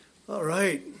All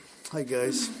right. Hi,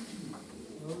 guys.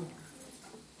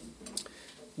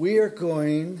 We are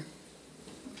going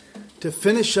to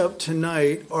finish up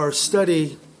tonight our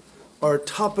study, our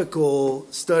topical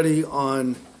study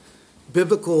on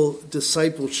biblical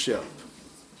discipleship.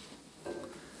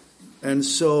 And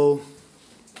so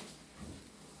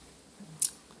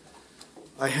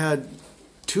I had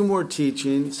two more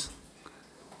teachings.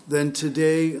 Then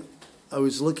today I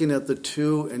was looking at the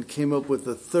two and came up with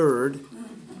a third.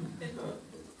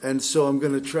 And so I'm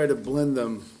going to try to blend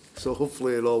them, so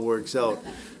hopefully it all works out.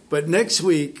 But next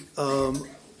week, Nate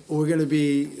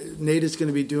is going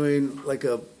to be doing like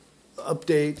a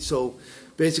update. So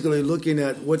basically looking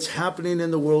at what's happening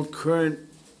in the world, current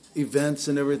events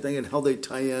and everything, and how they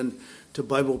tie in to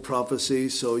Bible prophecy.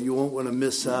 So you won't want to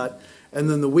miss that. And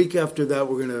then the week after that,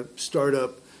 we're going to start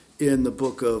up in the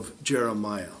book of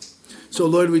Jeremiah. So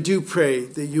Lord, we do pray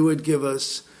that you would give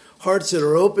us hearts that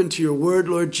are open to your word,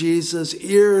 Lord Jesus,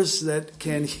 ears that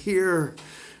can hear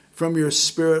from your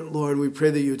spirit, Lord. We pray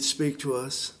that you would speak to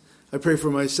us. I pray for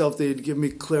myself that you'd give me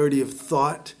clarity of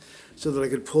thought so that I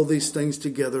could pull these things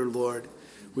together, Lord.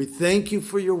 We thank you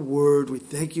for your word. We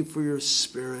thank you for your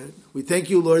spirit. We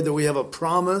thank you, Lord, that we have a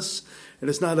promise,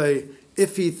 and it's not a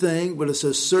iffy thing, but it's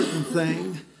a certain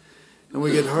thing. And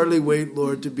we can hardly wait,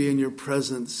 Lord, to be in your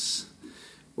presence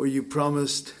where you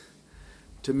promised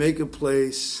to make a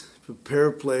place, prepare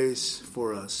a place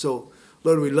for us. So,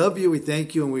 Lord, we love you, we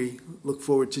thank you, and we look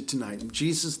forward to tonight. In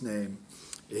Jesus' name,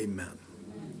 amen.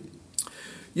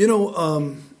 You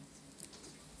know,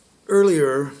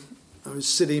 earlier, I was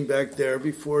sitting back there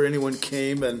before anyone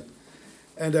came, and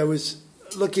I was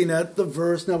looking at the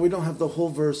verse. Now, we don't have the whole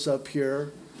verse up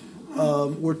here.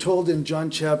 We're told in John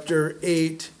chapter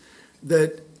 8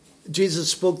 that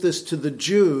Jesus spoke this to the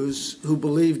Jews who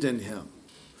believed in him.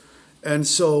 And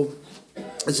so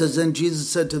it says, then Jesus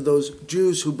said to those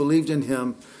Jews who believed in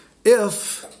him,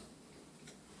 if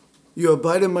you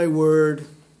abide in my word,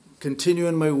 continue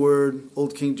in my word,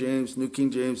 Old King James, New King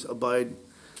James, abide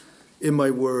in my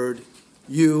word,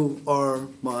 you are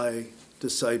my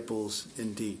disciples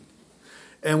indeed.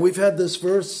 And we've had this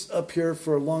verse up here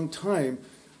for a long time.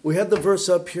 We had the verse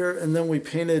up here, and then we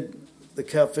painted the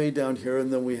cafe down here,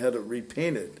 and then we had it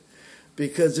repainted,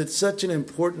 because it's such an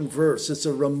important verse. It's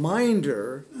a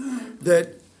reminder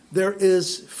that there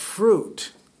is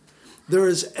fruit. There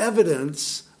is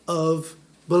evidence of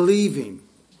believing.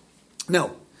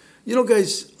 Now, you know,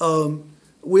 guys,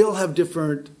 we all have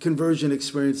different conversion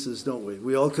experiences, don't we?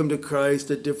 We all come to Christ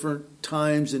at different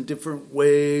times in different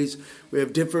ways. We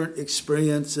have different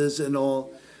experiences and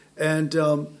all. And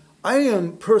I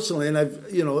am personally, and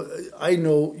I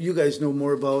know you guys know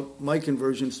more about my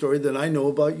conversion story than I know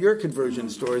about your conversion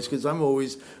stories, because I'm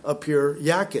always up here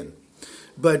yakking.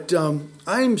 But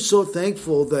I'm so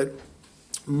thankful that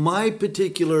my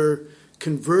particular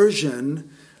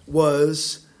conversion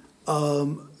was,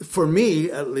 for me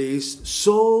at least,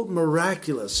 so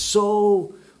miraculous,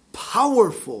 so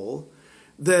powerful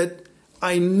that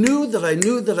I knew that I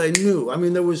knew that I knew. I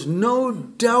mean, there was no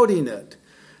doubting it.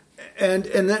 And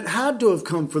that had to have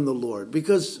come from the Lord,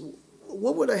 because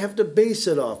what would I have to base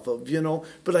it off of, you know?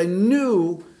 But I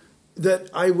knew that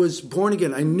I was born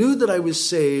again. I knew that I was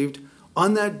saved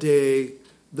on that day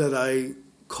that I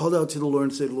called out to the Lord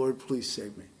and said, Lord, please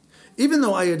save me. Even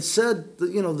though I had said,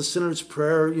 the sinner's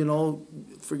prayer,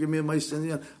 forgive me of my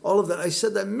sins, all of that. I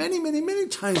said that many, many, many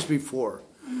times before.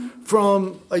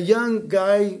 From a young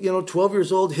guy, 12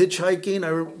 years old, hitchhiking,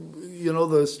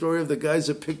 the story of the guys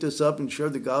that picked us up and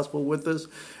shared the gospel with us.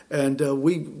 And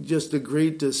we just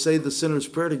agreed to say the sinner's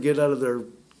prayer to get out of their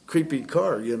creepy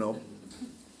car,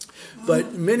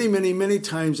 But many, many, many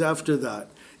times after that,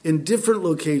 in different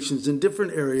locations, in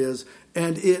different areas,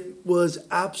 and it was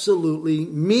absolutely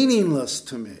meaningless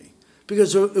to me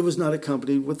because it was not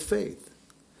accompanied with faith.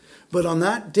 But on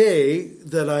that day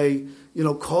that I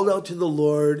called out to the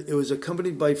Lord, it was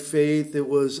accompanied by faith. It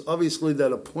was obviously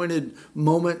that appointed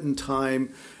moment in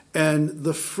time. And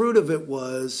the fruit of it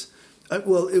was, there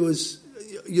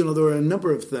were a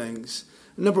number of things.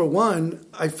 Number one,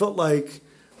 I felt like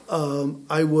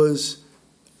I was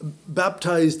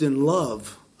baptized in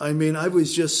love. I mean, I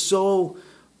was just so,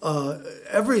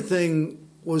 everything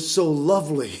was so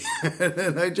lovely.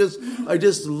 And I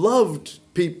just loved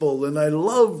people, and I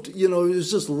loved, it was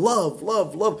just love,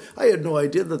 love, love. I had no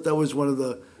idea that was one of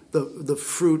the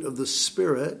fruit of the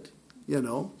Spirit,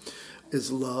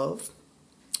 is love.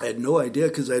 I had no idea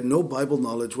because I had no Bible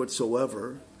knowledge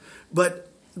whatsoever.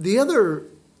 But the other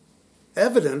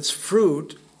evidence,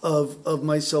 fruit of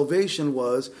my salvation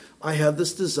was I had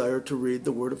this desire to read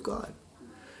the Word of God.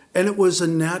 And it was a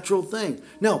natural thing.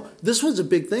 Now, this was a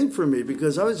big thing for me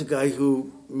because I was a guy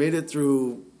who made it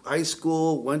through high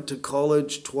school, went to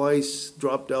college twice,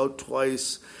 dropped out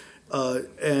twice,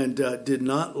 and did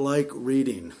not like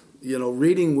reading.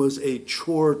 Reading was a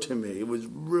chore to me. It was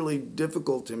really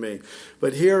difficult to me.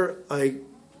 But here I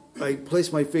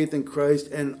placed my faith in Christ,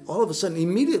 and all of a sudden,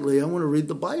 immediately, I want to read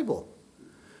the Bible.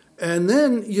 And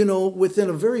then, within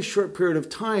a very short period of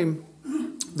time,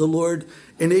 the Lord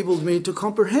enabled me to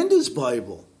comprehend His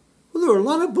Bible. Well, there were a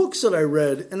lot of books that I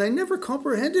read, and I never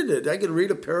comprehended it. I could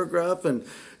read a paragraph, and,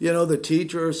 the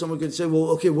teacher or someone could say, well,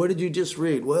 okay, what did you just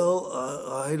read? Well,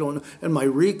 I don't know. And my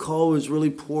recall was really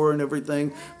poor and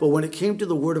everything. But when it came to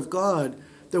the Word of God,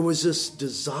 there was this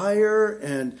desire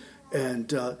and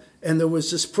there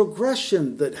was this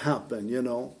progression that happened,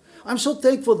 I'm so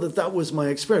thankful that was my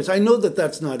experience. I know that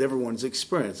that's not everyone's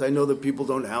experience. I know that people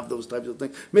don't have those types of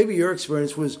things. Maybe your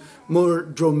experience was more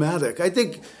dramatic. I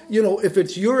think, if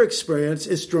it's your experience,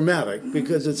 it's dramatic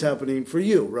because it's happening for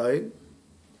you, right?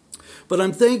 But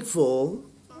I'm thankful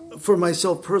for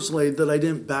myself personally that I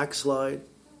didn't backslide.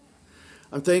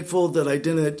 I'm thankful that I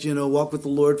didn't, walk with the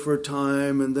Lord for a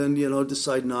time and then,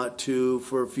 decide not to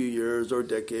for a few years or a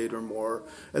decade or more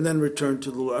and then return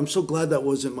to the Lord. I'm so glad that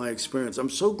wasn't my experience. I'm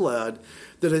so glad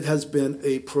that it has been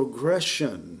a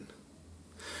progression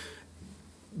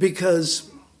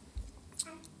because,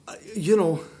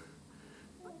 I'm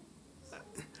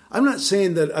not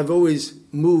saying that I've always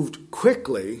moved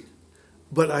quickly,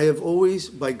 but I have always,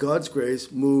 by God's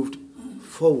grace, moved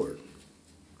forward.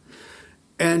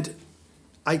 And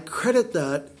I credit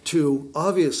that to,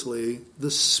 obviously, the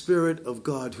Spirit of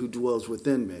God who dwells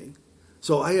within me.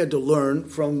 So I had to learn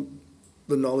from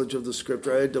the knowledge of the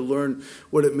Scripture. I had to learn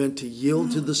what it meant to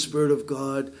yield to the Spirit of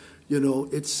God.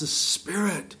 It's the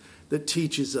Spirit that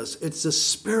teaches us. It's the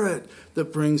Spirit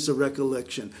that brings the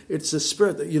recollection. It's the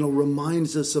Spirit that,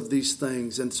 reminds us of these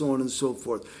things and so on and so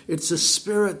forth. It's the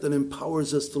Spirit that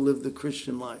empowers us to live the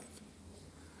Christian life.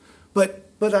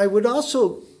 But I would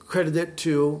also credit it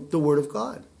to the Word of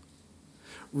God.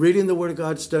 Reading the Word of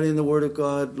God, studying the Word of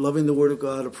God, loving the Word of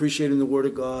God, appreciating the Word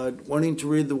of God, wanting to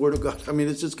read the Word of God. I mean,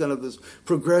 it's just kind of this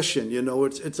progression,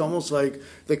 It's almost like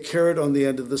the carrot on the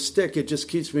end of the stick. It just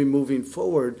keeps me moving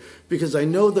forward because I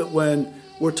know that when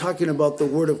we're talking about the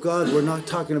Word of God, we're not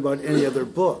talking about any other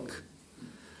book.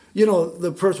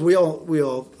 The person we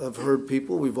all have heard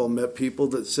people, we've all met people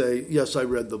that say, yes, I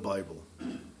read the Bible.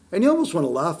 And you almost want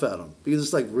to laugh at them because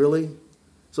it's like, really?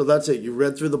 So that's it. You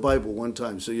read through the Bible one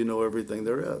time, so you know everything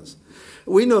there is.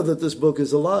 We know that this book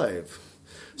is alive.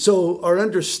 So our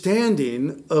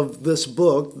understanding of this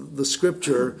book, the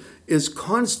Scripture, is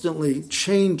constantly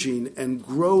changing and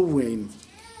growing.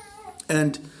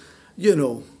 And,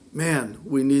 man,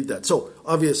 we need that. So,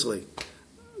 obviously,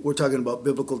 we're talking about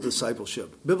biblical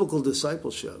discipleship. Biblical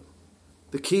discipleship,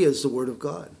 the key is the Word of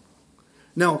God.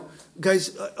 Now,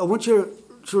 guys, I want you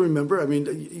to remember, I mean,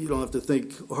 you don't have to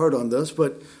think hard on this,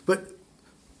 but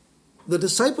the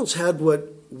disciples had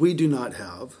what we do not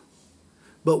have,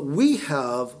 but we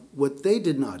have what they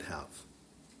did not have.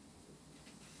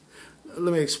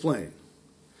 Let me explain.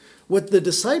 What the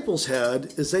disciples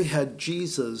had is they had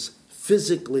Jesus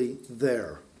physically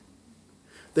there.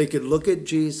 They could look at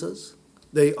Jesus.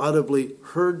 They audibly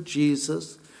heard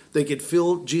Jesus. They could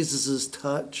feel Jesus'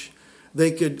 touch.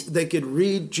 They could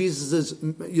read Jesus'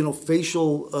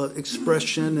 facial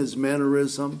expression, his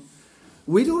mannerism.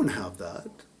 We don't have that.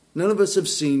 None of us have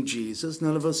seen Jesus.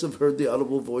 None of us have heard the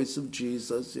audible voice of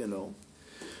Jesus,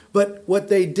 But what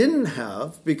they didn't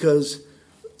have, because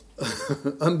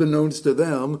unbeknownst to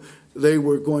them, they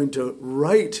were going to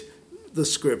write the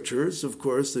Scriptures, of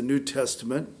course, the New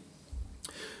Testament.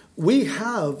 We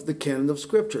have the canon of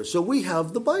Scripture. So we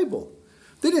have the Bible.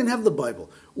 They didn't have the Bible.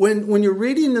 When you're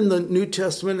reading in the New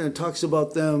Testament and it talks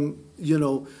about them,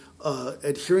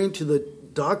 adhering to the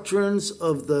doctrines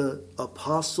of the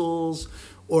apostles,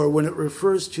 or when it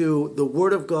refers to the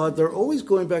Word of God, they're always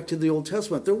going back to the Old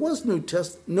Testament. There was no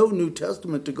New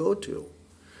Testament to go to.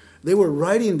 They were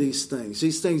writing these things.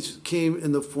 These things came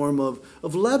in the form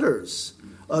of letters.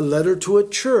 A letter to a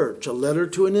church, a letter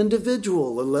to an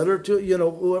individual, a letter to,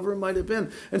 whoever it might have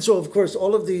been. And so, of course,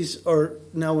 all of these are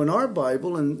now in our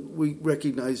Bible, and we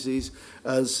recognize these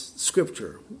as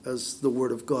Scripture, as the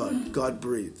Word of God,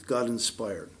 God-breathed,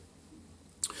 God-inspired.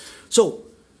 So,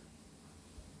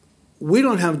 we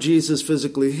don't have Jesus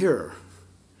physically here,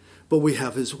 but we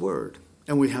have His Word,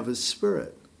 and we have His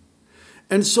Spirit.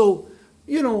 And so,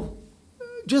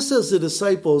 just as the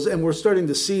disciples, and we're starting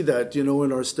to see that,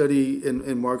 in our study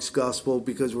in Mark's gospel,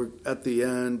 because we're at the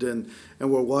end and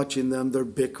we're watching them, they're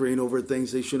bickering over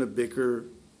things they shouldn't bicker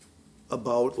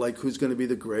about, like who's going to be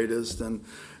the greatest, and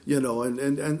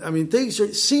and I mean, things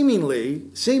are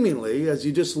seemingly, as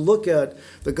you just look at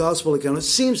the gospel account, it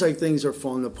seems like things are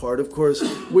falling apart. Of course,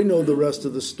 we know the rest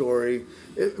of the story.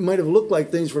 It might have looked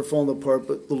like things were falling apart,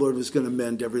 but the Lord was going to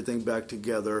mend everything back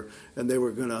together, and they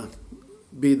were going to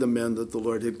be the men that the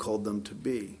Lord had called them to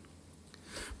be.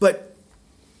 But,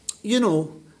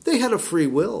 they had a free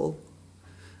will.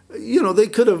 They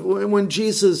could have, when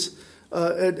Jesus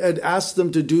had asked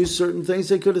them to do certain things,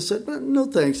 they could have said, no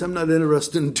thanks, I'm not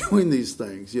interested in doing these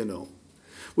things,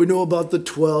 We know about the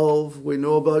 12, we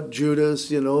know about Judas,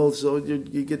 so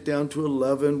you get down to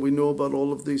 11, we know about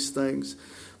all of these things.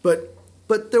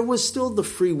 But there was still the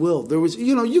free will. There was,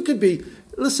 you could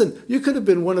have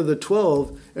been one of the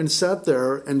 12 and sat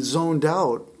there and zoned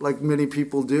out like many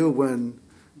people do when,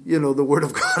 the Word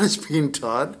of God is being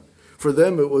taught. For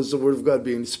them, it was the Word of God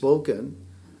being spoken.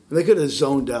 And they could have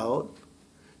zoned out.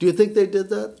 Do you think they did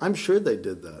that? I'm sure they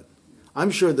did that. I'm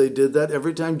sure they did that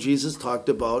every time Jesus talked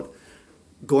about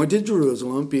going to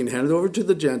Jerusalem, being handed over to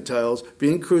the Gentiles,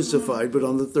 being crucified, but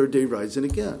on the third day rising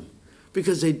again.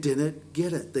 Because they didn't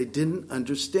get it. They didn't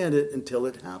understand it until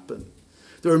it happened.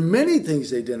 There are many things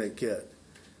they didn't get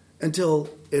until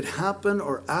it happened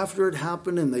or after it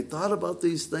happened, and they thought about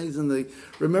these things. And they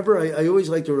remember, I always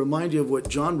like to remind you of what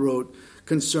John wrote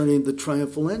concerning the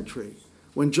triumphal entry.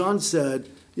 When John said,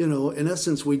 in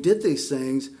essence, we did these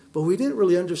things, but we didn't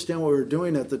really understand what we were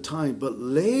doing at the time. But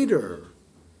later,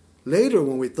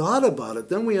 when we thought about it,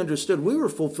 then we understood we were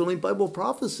fulfilling Bible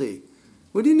prophecy.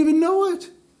 We didn't even know it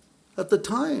at the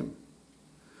time.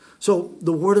 So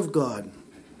the Word of God,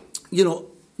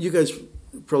 you guys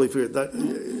probably figured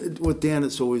that with Dan,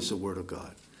 it's always the Word of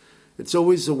God. It's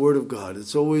always the Word of God.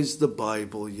 It's always the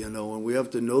Bible, and we have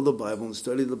to know the Bible and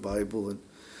study the Bible.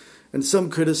 And some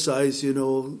criticize,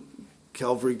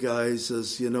 Calvary guys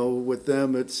as, with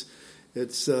them it's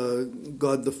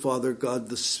God the Father, God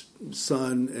the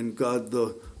Son, and God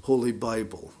the Holy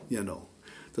Bible,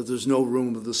 that there's no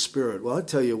room of the Spirit. Well, I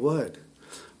tell you what,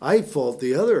 I fault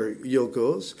the other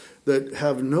yokos that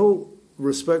have no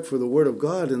respect for the Word of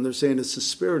God, and they're saying it's the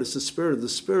Spirit of the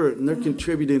Spirit, and they're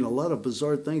contributing a lot of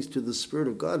bizarre things to the Spirit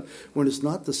of God when it's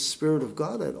not the Spirit of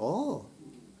God at all.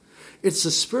 It's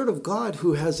the Spirit of God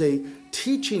who has a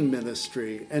teaching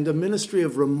ministry and a ministry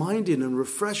of reminding and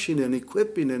refreshing and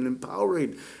equipping and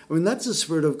empowering. I mean, that's the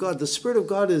Spirit of God. The Spirit of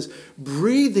God is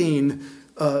breathing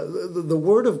the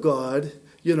Word of God,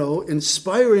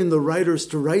 inspiring the writers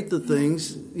to write the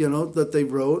things, that they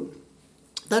wrote.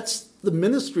 That's the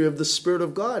ministry of the Spirit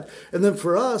of God. And then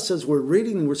for us, as we're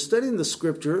reading and we're studying the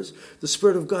Scriptures, the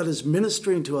Spirit of God is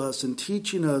ministering to us and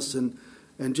teaching us and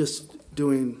just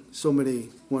doing so many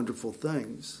wonderful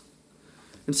things.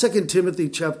 In 2 Timothy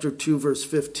chapter 2, verse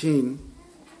 15,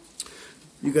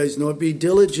 you guys know it, be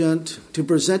diligent to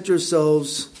present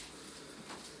yourselves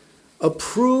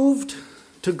approved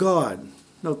to God.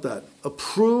 Note that,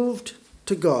 approved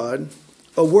to God,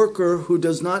 a worker who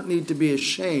does not need to be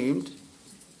ashamed.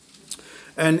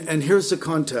 And here's the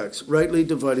context, rightly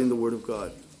dividing the Word of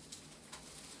God.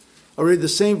 I'll read the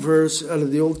same verse out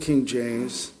of the Old King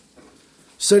James.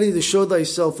 Study to show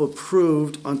thyself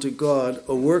approved unto God,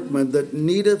 a workman that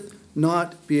needeth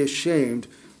not be ashamed,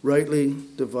 rightly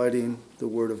dividing the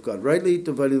Word of God. Rightly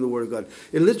dividing the Word of God.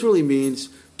 It literally means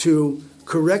to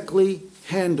correctly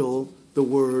handle the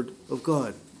Word of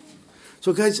God.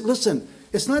 So guys, listen,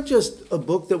 it's not just a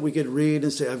book that we could read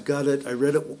and say, I've got it, I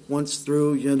read it once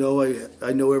through,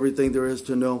 I know everything there is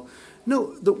to know.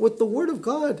 No, with the Word of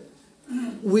God,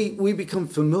 we become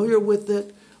familiar with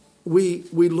it. We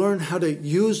learn how to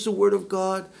use the Word of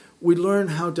God. We learn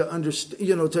how to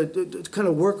understand, to kind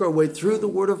of work our way through the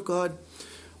Word of God.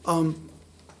 And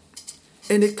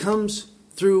it comes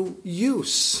through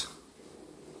use.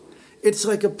 It's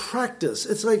like a practice.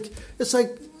 It's like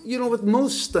with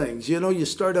most things, you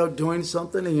start out doing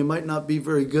something and you might not be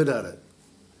very good at it.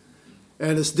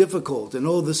 And it's difficult, and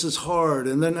this is hard.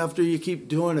 And then after you keep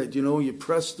doing it, you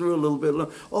press through a little bit.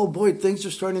 Oh boy, things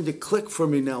are starting to click for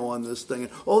me now on this thing.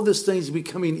 All this thing is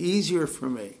becoming easier for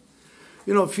me.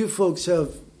 A few folks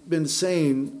have been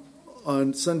saying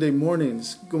on Sunday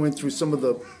mornings, going through some of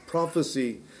the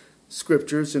prophecy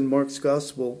scriptures in Mark's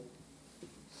gospel,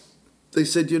 they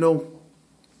said,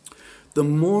 the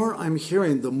more I'm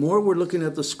hearing, the more we're looking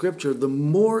at the scripture, the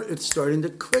more it's starting to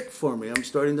click for me. I'm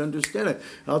starting to understand it.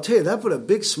 And I'll tell you, that put a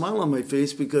big smile on my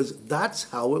face because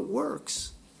that's how it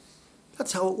works.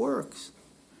 That's how it works.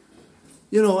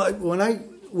 When I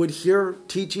would hear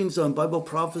teachings on Bible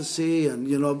prophecy and,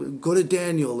 go to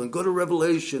Daniel and go to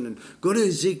Revelation and go to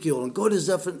Ezekiel and go to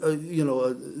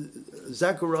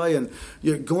Zechariah, and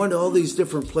you're going to all these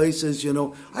different places,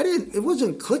 it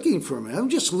wasn't clicking for me. I'm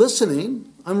just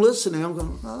listening. I'm listening. I'm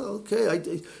going, oh, okay.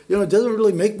 It doesn't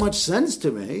really make much sense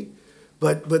to me,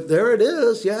 but there it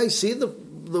is. Yeah, I see the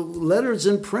letters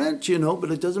in print,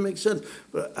 but it doesn't make sense.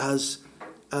 But as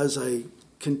I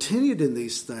continued in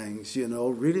these things,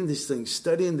 reading these things,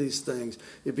 studying these things,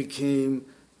 it became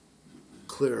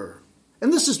clearer.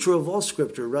 And this is true of all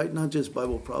Scripture, right? Not just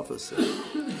Bible prophecy.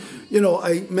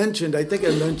 I think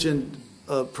I mentioned,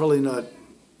 probably not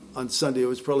on Sunday, it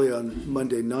was probably on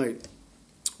Monday night.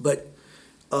 But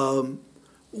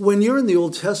when you're in the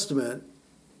Old Testament,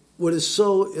 what is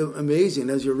so amazing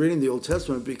as you're reading the Old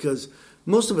Testament, because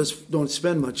most of us don't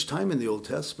spend much time in the Old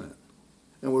Testament,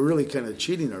 and we're really kind of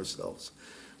cheating ourselves.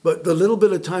 But the little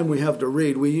bit of time we have to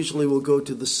read, we usually will go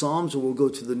to the Psalms or we'll go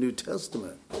to the New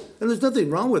Testament. And there's nothing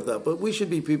wrong with that, but we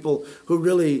should be people who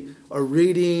really are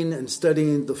reading and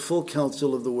studying the full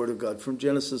counsel of the Word of God from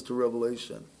Genesis to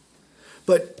Revelation.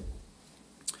 But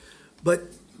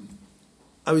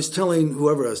I was telling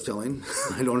whoever I was telling,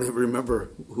 I don't even remember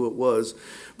who it was,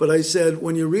 but I said,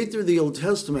 when you read through the Old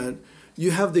Testament,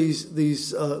 you have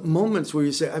these moments where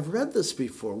you say, I've read this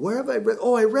before. Where have I read?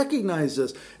 Oh, I recognize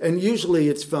this. And usually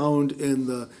it's found in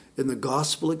the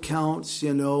gospel accounts,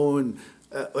 and or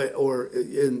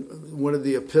in one of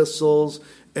the epistles.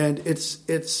 And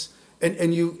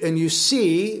and you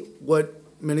see what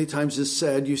many times is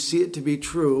said. You see it to be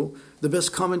true. The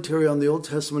best commentary on the Old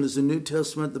Testament is the New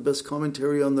Testament. The best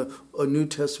commentary on the New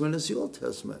Testament is the Old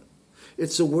Testament.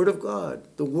 It's the Word of God.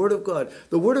 The Word of God.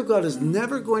 The Word of God is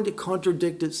never going to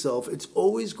contradict itself. It's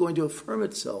always going to affirm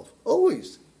itself.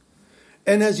 Always.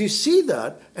 And as you see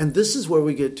that, and this is where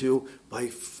we get to,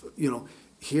 by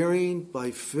hearing,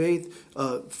 by faith.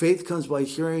 Faith comes by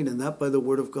hearing, and that by the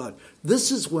Word of God.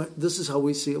 This is how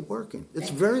we see it working. It's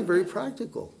very, very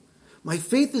practical. My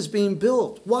faith is being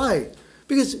built. Why?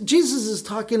 Because Jesus is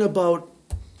talking about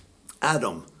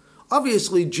Adam.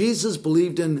 Obviously, Jesus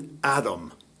believed in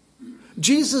Adam.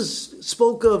 Jesus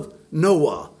spoke of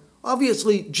Noah.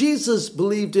 Obviously, Jesus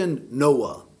believed in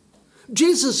Noah.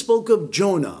 Jesus spoke of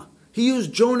Jonah. He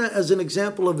used Jonah as an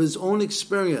example of his own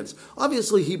experience.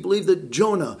 Obviously, he believed that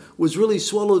Jonah was really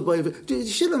swallowed by... Do you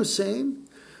see what I'm saying?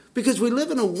 Because we live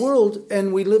in a world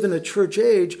and we live in a church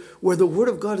age where the Word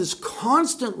of God is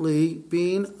constantly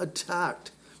being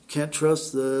attacked. Can't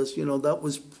trust this.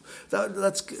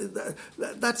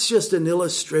 That's just an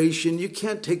illustration. You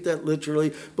can't take that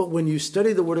literally. But when you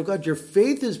study the Word of God, your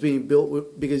faith is being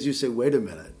built because you say, wait a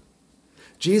minute.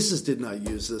 Jesus did not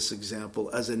use this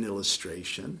example as an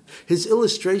illustration. His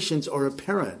illustrations are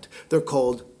apparent. They're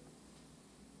called,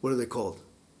 what are they called?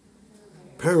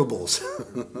 Parables.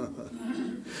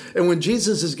 And when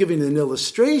Jesus is giving an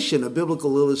illustration, a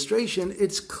biblical illustration,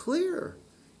 it's clear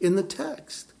in the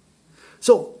text.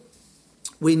 So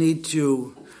we need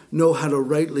to know how to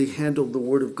rightly handle the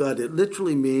Word of God. It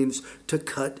literally means to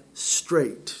cut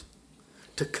straight.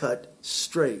 To cut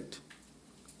straight.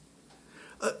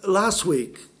 Last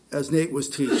week, as Nate was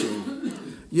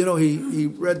teaching, he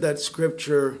read that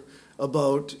scripture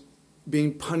about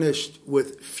being punished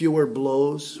with fewer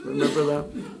blows. Remember that?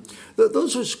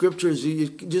 Those are scriptures you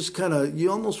just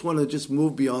you almost want to just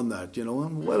move beyond that,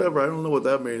 Whatever, I don't know what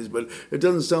that means, but it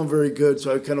doesn't sound very good,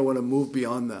 so I kind of want to move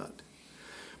beyond that.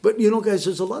 But, guys,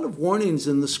 there's a lot of warnings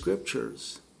in the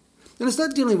scriptures. And it's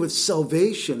not dealing with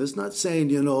salvation. It's not saying,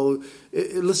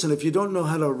 listen, if you don't know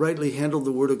how to rightly handle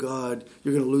the Word of God,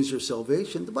 you're going to lose your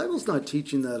salvation. The Bible's not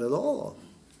teaching that at all.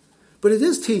 But it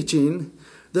is teaching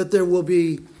that there will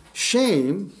be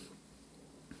shame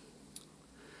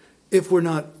if we're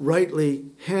not rightly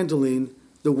handling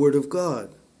the Word of God.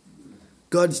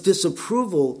 God's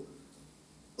disapproval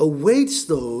awaits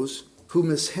those who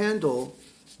mishandle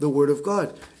the Word of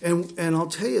God. And I'll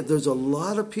tell you, there's a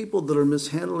lot of people that are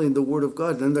mishandling the Word of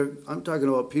God. And I'm talking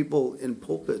about people in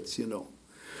pulpits,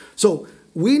 So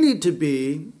we need to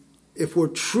be, if we're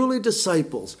truly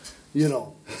disciples,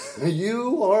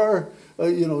 you are,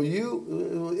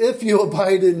 if you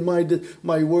abide in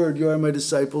my word, you are my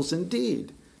disciples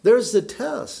indeed. There's the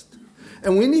test.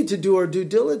 And we need to do our due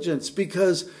diligence,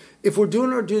 because if we're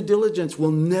doing our due diligence, we'll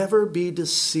never be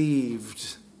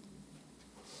deceived.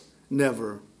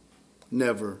 Never.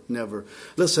 Never, never.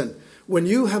 Listen, when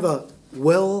you have a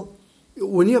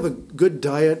good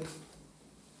diet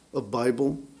of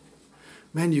Bible,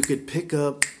 man, you could pick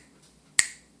up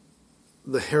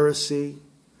the heresy.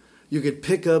 You could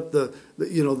pick up the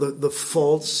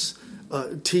false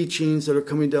teachings that are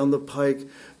coming down the pike.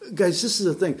 Guys, this is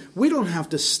the thing. We don't have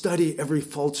to study every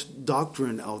false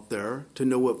doctrine out there to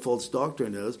know what false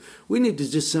doctrine is. We need to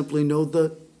just simply know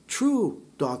the true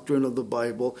doctrine of the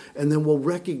Bible, and then we'll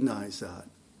recognize that.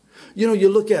 You know, you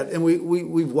look at, and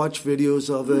we've watched videos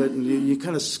of it, and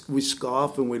we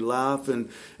scoff and we laugh, and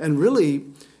really,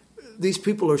 these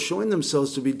people are showing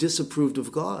themselves to be disapproved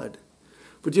of God.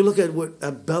 But you look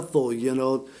at Bethel, you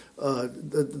know,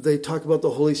 they talk about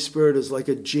the Holy Spirit as like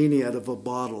a genie out of a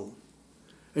bottle.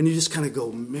 And you just kind of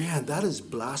go, man, that is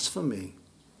blasphemy.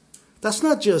 That's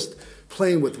not just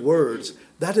playing with words.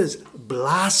 That is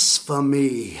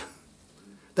blasphemy.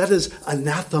 That is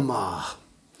anathema.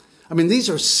 I mean, these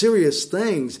are serious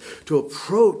things to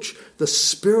approach the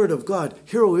Spirit of God.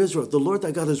 Hear, O Israel, the Lord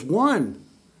thy God is one.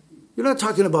 You're not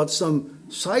talking about some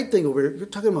side thing over here. You're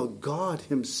talking about God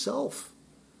himself.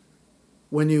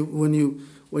 When you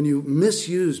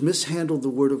mishandle the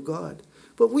Word of God.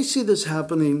 But we see this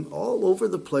happening all over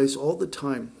the place all the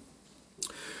time.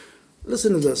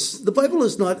 Listen to this. The Bible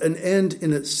is not an end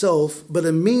in itself, but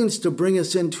a means to bring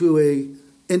us into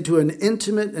an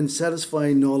intimate and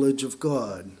satisfying knowledge of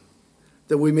God,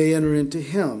 that we may enter into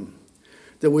him,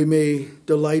 that we may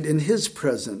delight in his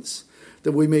presence,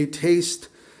 that we may taste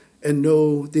and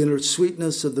know the inner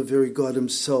sweetness of the very God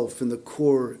himself in the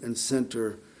core and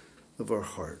center of our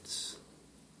hearts.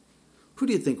 Who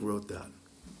do you think wrote that?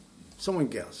 Someone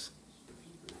guess.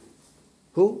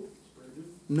 Who?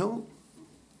 No?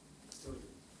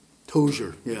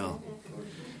 Tozer, yeah.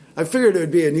 I figured it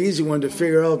would be an easy one to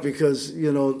figure out because,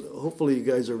 you know, hopefully you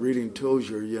guys are reading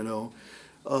Tozer, you know.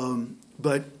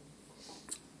 But,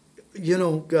 you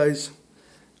know, guys,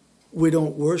 we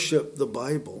don't worship the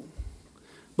Bible,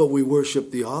 but we worship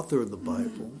the author of the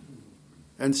Bible.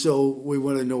 And so we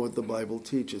want to know what the Bible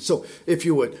teaches. So if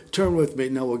you would, turn with me.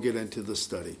 Now we'll get into the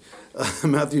study.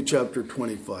 Matthew chapter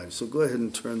 25. So go ahead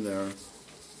and turn there.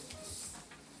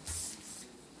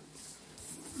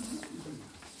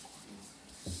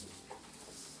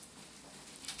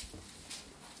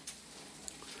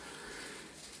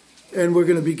 And we're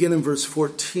going to begin in verse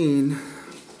 14.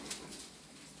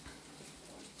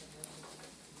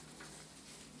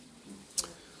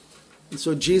 And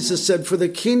so Jesus said, "For the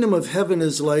kingdom of heaven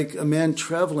is like a man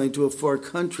traveling to a far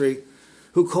country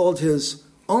who called his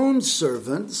own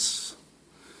servants,"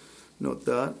 note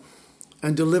that,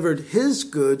 "and delivered his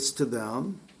goods to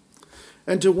them.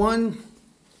 And to one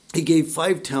he gave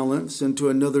 5 talents, and to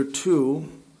another 2,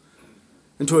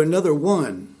 and to another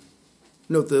 1."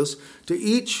 Note this, "to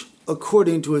each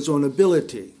according to his own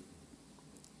ability.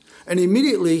 And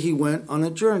immediately he went on a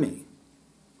journey.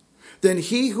 Then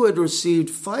he who had received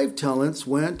 5 talents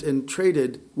went and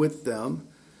traded with them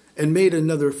and made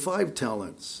another 5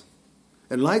 talents.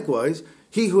 And likewise,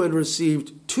 he who had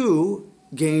received 2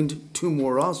 gained 2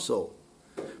 more also.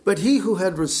 But he who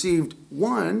had received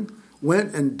 1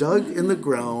 went and dug in the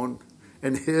ground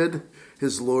and hid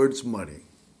his Lord's money.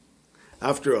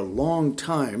 After a long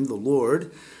time, the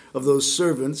Lord of those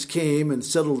servants came and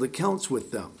settled accounts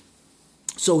with them.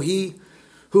 So he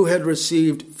who had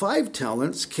received 5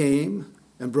 talents came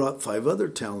and brought 5 other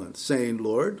talents, saying,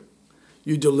 'Lord,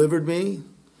 you delivered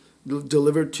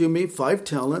to me 5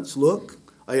 talents. Look,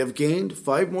 I have gained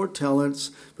 5 more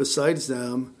talents besides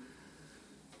them.'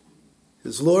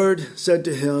 His Lord said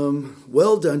to him,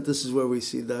 'Well done,'" this is where we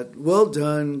see that, "'well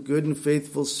done, good and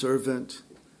faithful servant.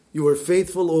 You are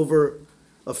faithful over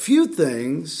a few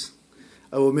things.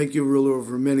 I will make you ruler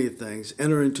over many things.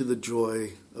 Enter into the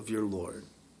joy of your Lord.'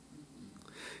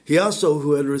 He also,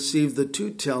 who had received the 2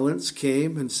 talents,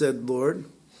 came and said, 'Lord,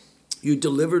 you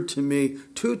delivered to me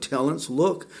 2 talents.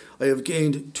 Look, I have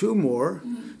gained 2 more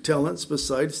talents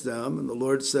besides them.' And the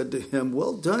Lord said to him,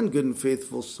 'Well done, good and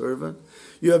faithful servant.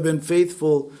 You have been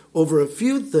faithful over a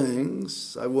few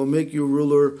things. I will make you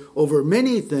ruler over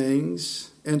many things.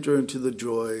 Enter into the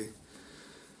joy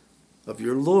of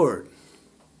your Lord.'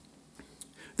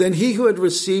 Then he who had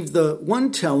received the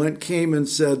 1 talent came and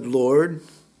said, 'Lord,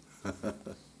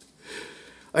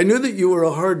 I knew that you were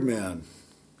a hard man.'"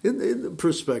 In the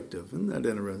perspective, isn't that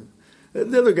interesting?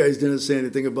 The other guys didn't say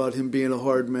anything about him being a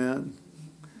hard man.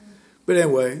 But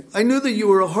anyway, "I knew that you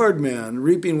were a hard man,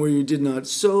 reaping where you did not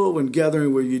sow and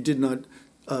gathering where you did not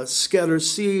scatter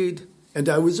seed. And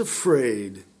I was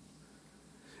afraid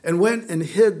and went and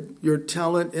hid your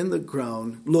talent in the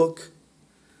ground. Look,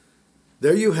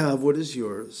 there you have what is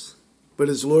yours." But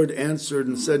his Lord answered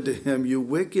and said to him, "You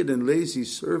wicked and lazy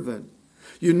servant.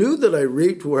 You knew that I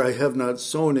reaped where I have not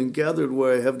sown and gathered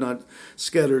where I have not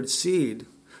scattered seed.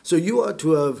 So you ought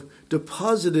to have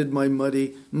deposited my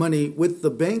money with the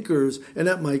bankers, and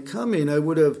at my coming I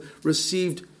would have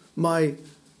received my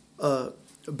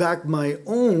back my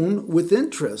own with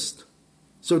interest.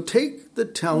 So take the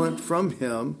talent from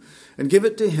him and give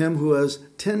it to him who has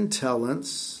 10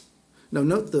 talents. Now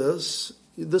note this.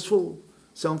 This will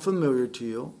sound familiar to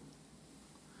you.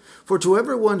 For to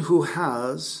everyone who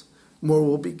has, more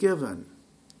will be given.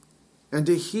 And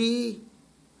he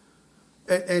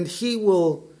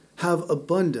will have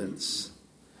abundance.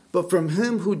 But from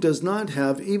him who does not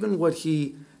have, even what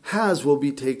he has will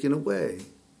be taken away.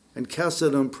 And cast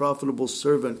that unprofitable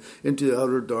servant into the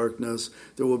outer darkness.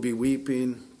 There will be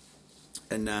weeping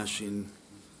and gnashing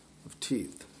of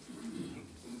teeth.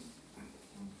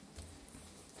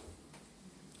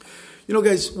 You know,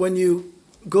 guys, when you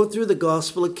go through the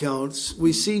gospel accounts,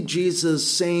 we see Jesus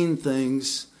saying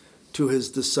things to his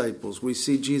disciples. We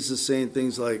see Jesus saying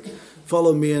things like,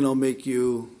 follow me and I'll make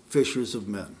you fishers of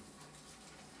men.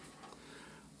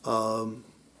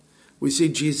 We see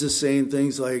Jesus saying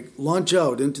things like, launch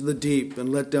out into the deep and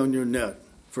let down your net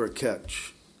for a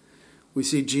catch. We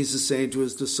see Jesus saying to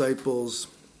his disciples,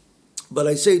 but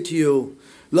I say to you,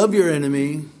 love your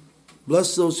enemy,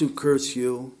 bless those who curse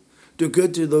you, do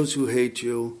good to those who hate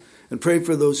you, and pray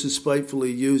for those who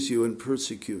spitefully use you and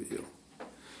persecute you.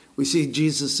 We see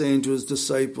Jesus saying to his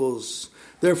disciples,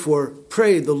 therefore,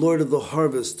 pray the Lord of the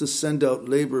harvest to send out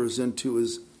laborers into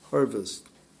his harvest.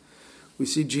 We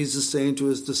see Jesus saying to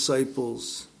his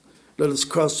disciples, let us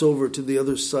cross over to the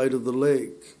other side of the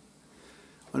lake.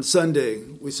 On Sunday,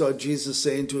 we saw Jesus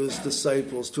saying to his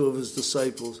disciples, two of his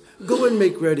disciples, go and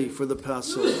make ready for the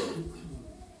Passover.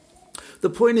 The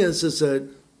point is that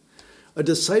a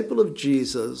disciple of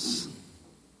Jesus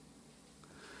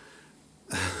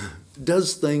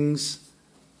does things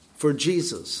for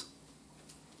Jesus.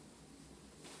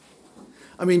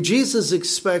 I mean, Jesus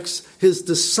expects his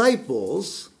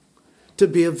disciples to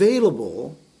be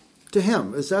available to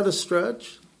him. Is that a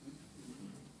stretch?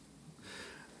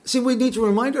 See, we need to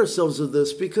remind ourselves of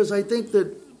this because I think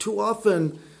that too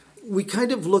often we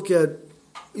kind of look at,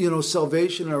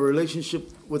 salvation, our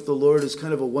relationship with the Lord as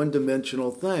kind of a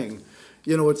one-dimensional thing.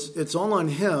 It's all on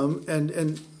him,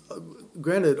 and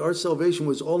granted, our salvation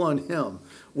was all on him.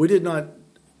 We did not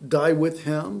die with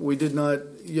him. We did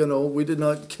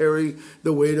not carry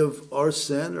the weight of our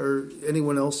sin or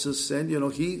anyone else's sin.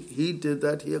 He did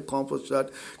that. He accomplished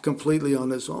that completely on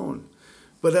his own.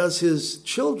 But as his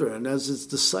children, as his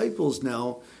disciples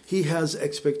now, he has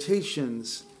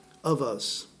expectations of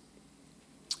us.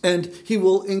 And he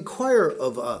will inquire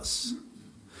of us.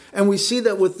 And we see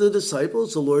that with the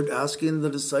disciples, the Lord asking the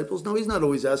disciples. No, he's not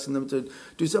always asking them to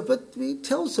do stuff, but he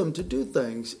tells them to do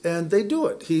things. And they do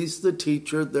it. He's the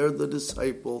teacher. They're the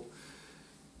disciple.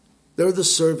 They're the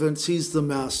servants. He's the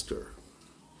master.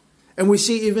 And we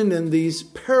see even in these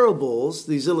parables,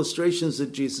 these illustrations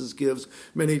that Jesus gives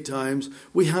many times,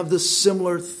 we have this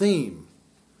similar theme.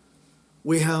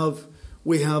 We have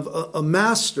a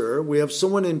master. We have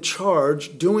someone in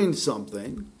charge doing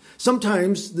something.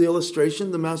 Sometimes the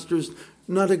illustration, the master's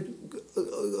not a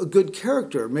good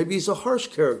character. Maybe he's a harsh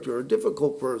character, a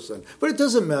difficult person. But it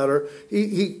doesn't matter.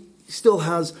 He still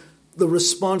has the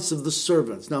response of the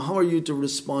servants. Now, how are you to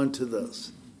respond to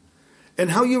this? And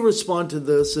how you respond to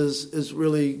this is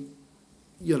really,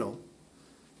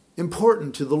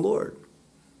 important to the Lord.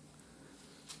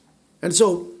 And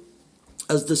so,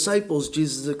 as disciples,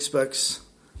 Jesus expects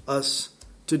us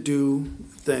to do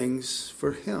things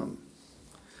for him.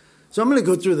 So I'm going to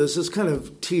go through this. It's kind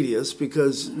of tedious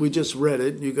because we just read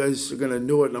it. You guys are going to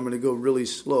know it, and I'm going to go really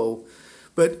slow.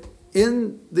 But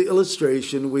in the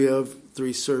illustration, we have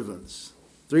three servants.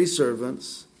 Three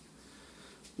servants.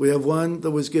 We have one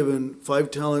that was given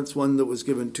 5 talents, one that was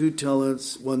given 2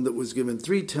 talents, one that was given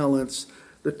 3 talents.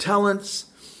 The talents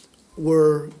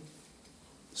were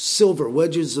silver,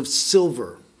 wedges of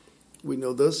silver. We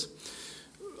know this.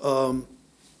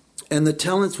 And the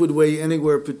talents would weigh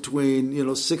anywhere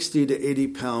between, 60 to 80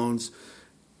 pounds.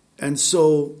 And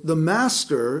so the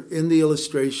master in the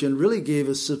illustration really gave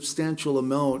a substantial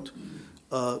amount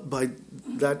by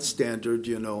that standard,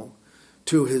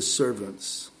 to his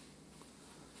servants.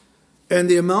 And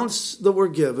the amounts that were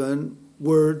given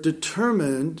were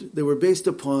determined, they were based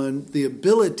upon the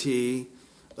ability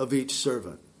of each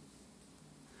servant.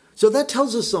 So that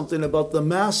tells us something about the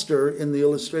master in the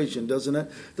illustration, doesn't it?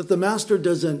 That the master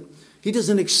doesn't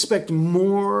expect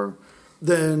more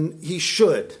than he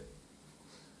should.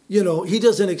 He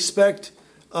doesn't expect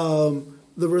the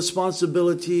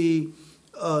responsibility,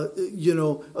 of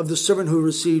the servant who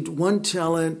received 1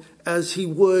 talent as he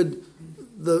would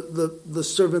the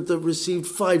servant that received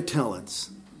 5 talents.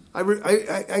 I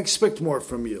expect more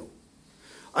from you.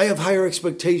 I have higher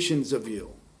expectations of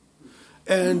you.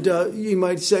 And you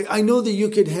might say, I know that you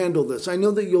could handle this. I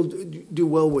know that you'll do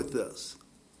well with this.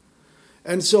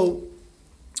 And so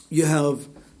you have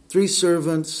 3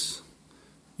 servants,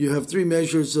 you have 3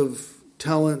 measures of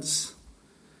talents,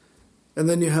 and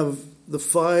then you have the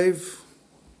 5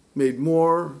 made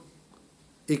more,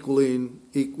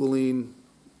 equaling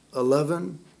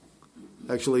 11.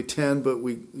 Actually 10, but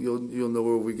you'll know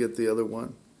where we get the other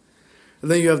one. And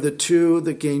then you have the 2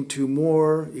 that gained 2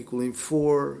 more, equaling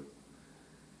 4.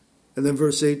 And then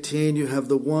verse 18, you have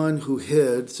the 1 who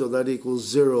hid, so that equals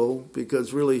 0,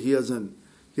 because really he hasn't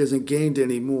gained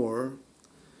any more.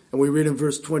 And we read in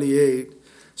verse 28,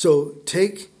 so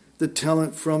take the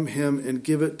talent from him and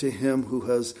give it to him who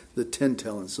has the 10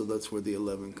 talents. So that's where the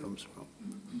 11 comes from.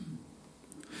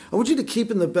 I want you to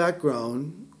keep in the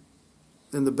background,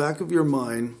 in the back of your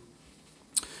mind,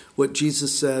 what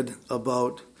Jesus said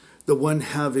about the one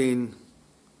having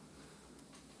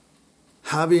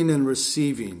and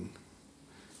receiving.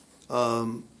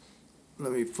 Let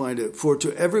me find it. For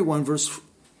to everyone, verse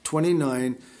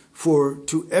 29, for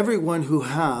to everyone who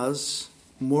has,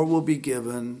 more will be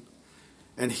given,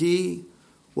 and he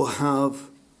will have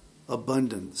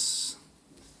abundance.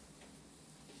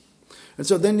 And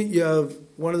so then you have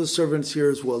one of the servants here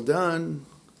is well done.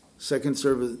 Second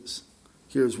servant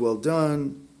here is well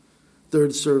done.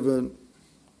 Third servant,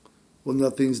 well,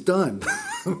 nothing's done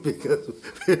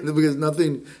because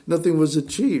nothing was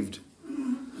achieved.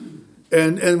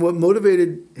 And what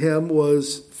motivated him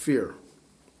was fear.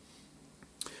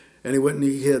 And he went and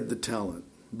he hid the talent,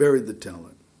 buried the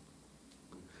talent.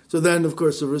 So then, of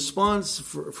course, the response,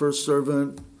 first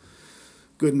servant,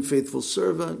 good and faithful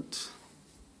servant.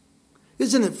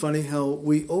 Isn't it funny how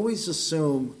we always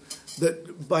assume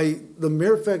that by the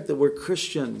mere fact that we're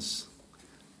Christians,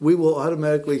 we will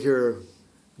automatically hear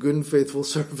good and faithful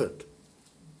servant?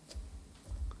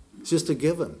 It's just a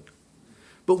given.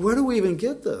 But where do we even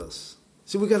get this?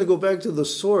 See, we got to go back to the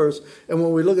source, and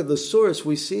when we look at the source,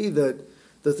 we see that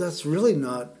that's really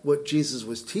not what Jesus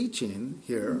was teaching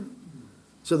here.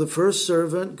 So the first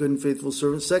servant, good and faithful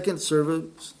servant. Second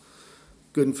servant,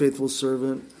 good and faithful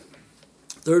servant.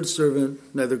 Third servant,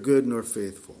 neither good nor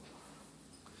faithful.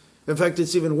 In fact,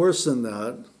 it's even worse than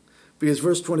that, because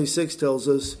verse 26 tells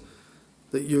us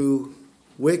that you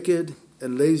wicked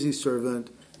and lazy servant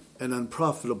and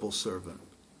unprofitable servant.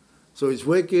 So he's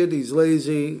wicked, he's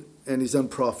lazy, and he's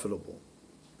unprofitable.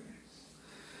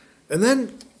 And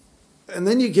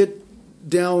then you get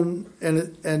down,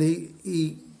 and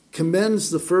he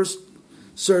commends the first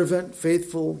servant,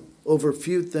 faithful over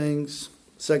few things.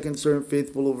 Second servant,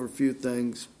 faithful over few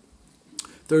things.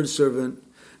 Third servant,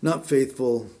 not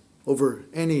faithful over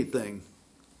anything.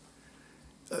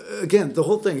 Again, the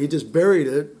whole thing, he just buried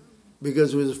it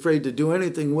because he was afraid to do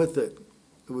anything with it.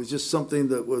 It was just something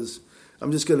that was,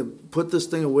 I'm just going to put this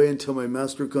thing away until my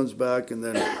master comes back and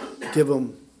then give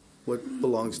him what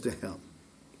belongs to him.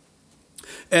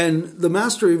 And the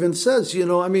master even says,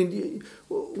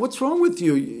 what's wrong with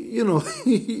you? You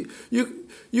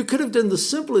could have done the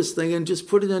simplest thing and just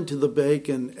put it into the bank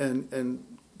and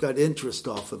got interest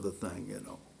off of the thing,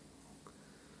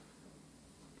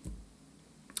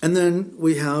 And then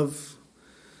we have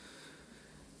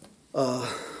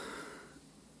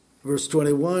verse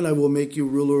 21, I will make you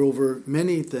ruler over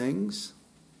many things.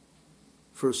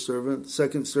 First servant.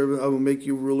 Second servant, I will make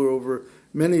you ruler over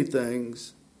many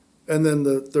things. And then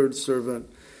the third servant,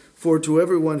 for to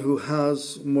everyone who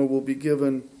has, more will be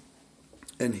given,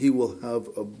 and he will have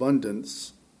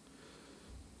abundance.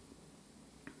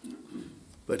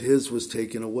 But his was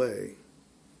taken away.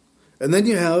 And then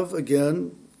you have,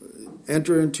 again,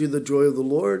 enter into the joy of the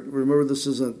Lord. Remember, this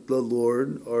isn't the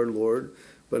Lord, our Lord,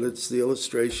 but it's the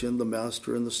illustration, the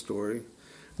master in the story.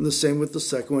 And the same with the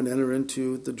second one, enter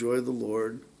into the joy of the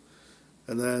Lord.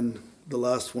 And then the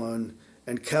last one,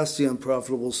 and cast the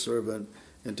unprofitable servant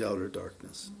into outer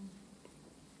darkness.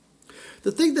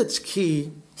 The thing that's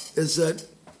key is that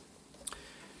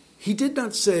he did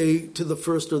not say to the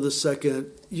first or the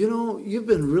second, you've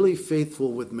been really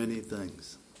faithful with many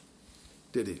things.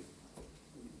 Did he?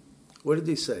 What did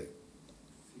he say?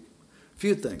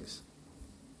 Few things.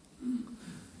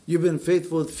 You've been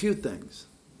faithful with few things.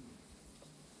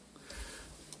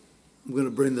 I'm going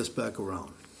to bring this back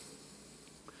around.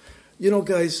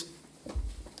 Guys,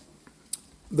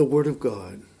 the Word of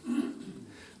God.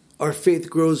 Our faith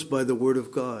grows by the Word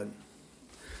of God.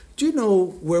 Do you know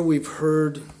where we've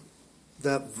heard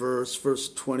that verse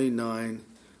 29?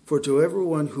 For to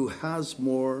everyone who has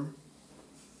more,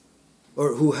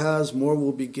 or who has more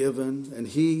will be given, and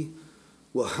he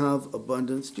will have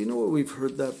abundance. Do you know where we've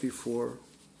heard that before?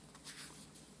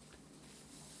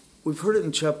 We've heard it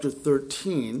in chapter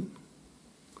 13,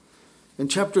 In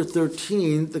chapter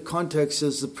 13, the context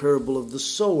is the parable of the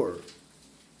sower.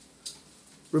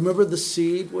 Remember the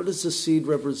seed? What does the seed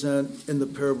represent in the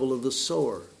parable of the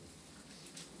sower?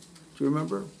 Do you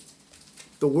remember?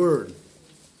 The word.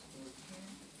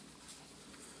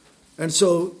 And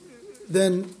so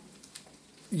then,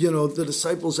 the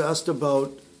disciples asked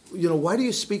about, why do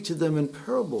you speak to them in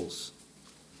parables?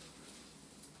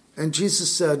 And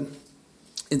Jesus said,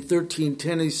 in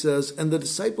 13:10, he says, and the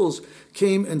disciples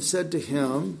came and said to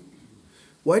him,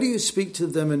 why do you speak to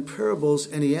them in parables?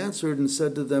 And he answered and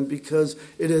said to them, because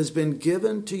it has been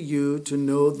given to you to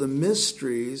know the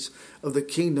mysteries of the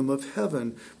kingdom of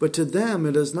heaven, but to them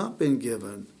it has not been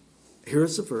given.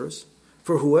 Here's the verse.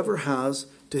 For whoever has,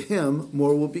 to him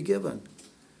more will be given,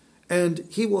 and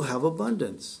he will have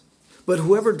abundance. But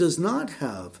whoever does not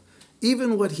have,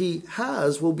 even what he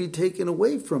has will be taken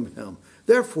away from him.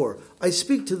 Therefore, I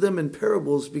speak to them in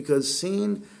parables, because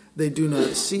seeing they do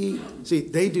not see. See,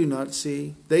 they do not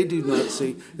see. They do not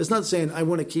see. It's not saying I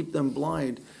want to keep them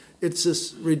blind. It's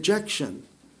this rejection.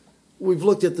 We've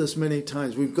looked at this many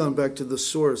times. We've gone back to the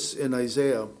source in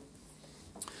Isaiah.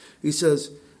 He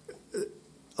says,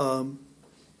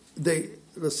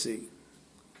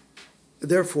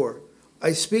 Therefore,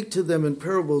 I speak to them in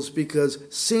parables, because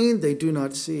seeing they do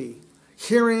not see,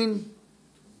 hearing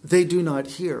they do not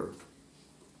hear,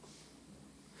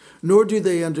 nor do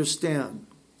they understand.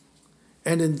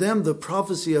 And in them the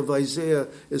prophecy of Isaiah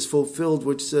is fulfilled,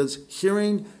 which says,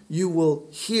 hearing you will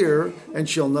hear and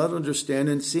shall not understand,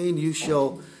 and seeing you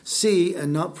shall see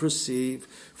and not perceive.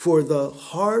 For the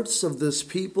hearts of this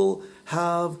people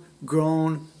have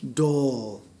grown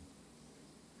dull.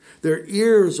 Their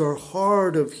ears are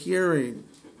hard of hearing.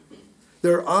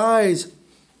 Their eyes,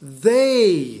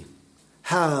 they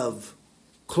have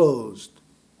closed.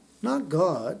 Not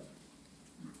God.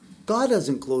 God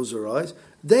doesn't close their eyes.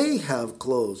 They have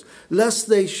closed, lest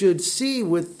they should see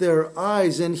with their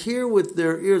eyes and hear with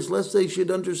their ears, lest they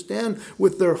should understand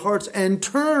with their hearts and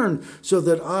turn, so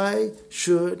that I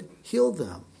should heal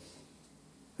them.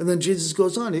 And then Jesus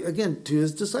goes on, again, to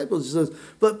his disciples. He says,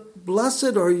 but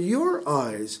blessed are your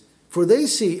eyes, for they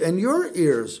see, and your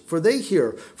ears, for they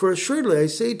hear. For assuredly I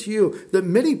say to you that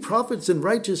many prophets and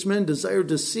righteous men desire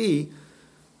to see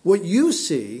what you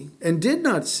see and did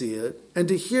not see it, and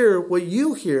to hear what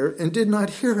you hear and did not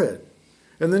hear it.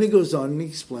 And then he goes on and he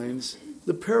explains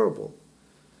the parable.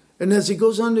 And as he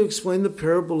goes on to explain the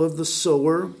parable of the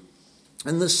sower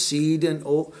and the seed and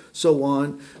so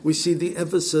on, we see the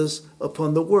emphasis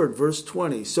upon the word. Verse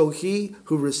 20, so he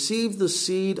who received the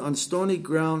seed on stony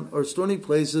ground or stony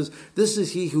places, this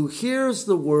is he who hears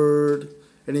the word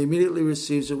and he immediately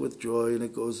receives it with joy. And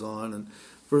it goes on. And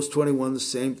verse 21, the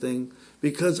same thing.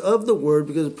 Because of the word,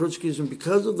 because of persecution,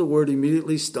 because of the word, he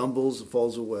immediately stumbles,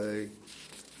 falls away.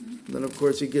 And then, of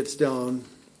course, he gets down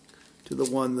to the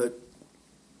one that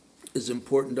is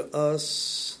important to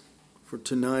us for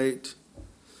tonight.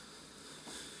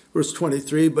 Verse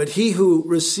 23, but he who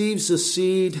receives the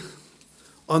seed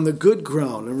on the good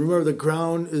ground, and remember the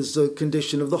ground is the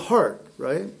condition of the heart,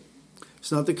 right?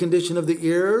 It's not the condition of the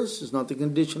ears, it's not the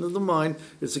condition of the mind,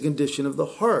 it's the condition of the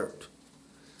heart.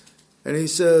 And he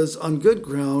says, on good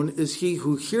ground is he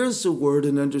who hears the word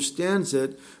and understands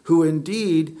it, who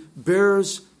indeed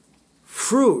bears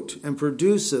fruit and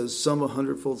produces some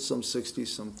 100-fold, some 60,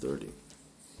 some 30.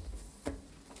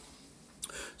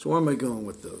 So where am I going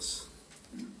with this?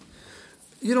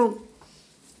 The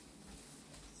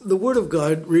Word of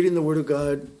God, reading the Word of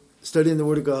God, studying the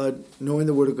Word of God, knowing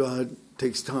the Word of God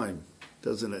takes time,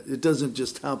 doesn't it? It doesn't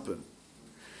just happen.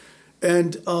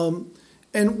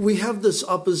 And we have this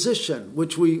opposition,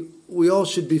 which we all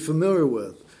should be familiar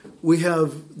with. We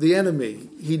have the enemy.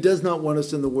 He does not want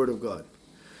us in the Word of God.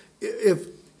 If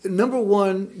number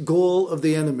one goal of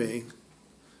the enemy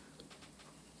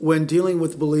when dealing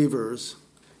with believers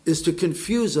is to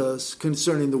confuse us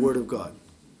concerning the Word of God,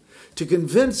 to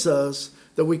convince us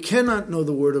that we cannot know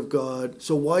the Word of God,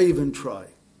 so why even try?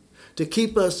 To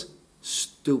keep us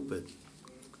stupid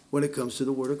when it comes to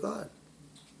the Word of God.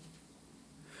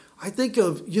 I think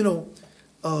of,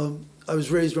 I was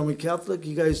raised Roman Catholic.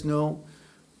 You guys know,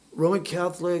 Roman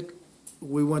Catholic,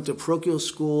 we went to parochial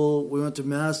school. We went to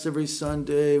Mass every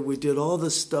Sunday. We did all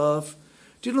this stuff.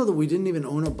 Do you know that we didn't even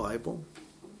own a Bible?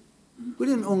 We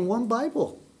didn't own one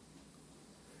Bible.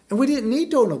 And we didn't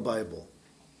need to own a Bible.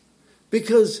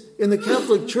 Because in the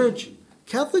Catholic Church,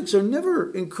 Catholics are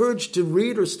never encouraged to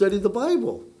read or study the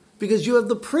Bible. Because you have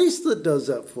the priest that does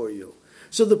that for you.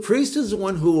 So the priest is the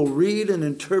one who will read and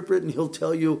interpret, and he'll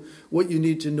tell you what you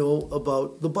need to know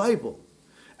about the Bible.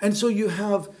 And so you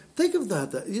have Think of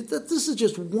that this is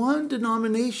just one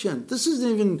denomination. This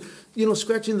isn't even,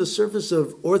 scratching the surface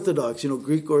of Orthodox,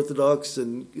 Greek Orthodox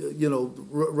and,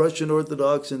 Russian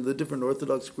Orthodox and the different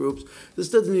Orthodox groups. This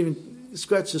doesn't even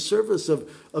scratch the surface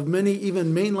of many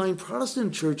even mainline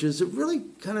Protestant churches that really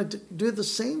kind of do the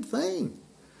same thing.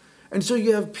 And so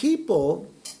you have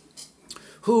people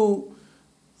who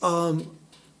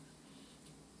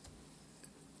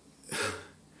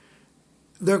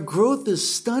their growth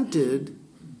is stunted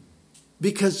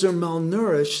because they're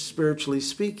malnourished, spiritually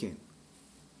speaking.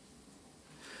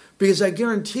 Because I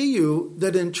guarantee you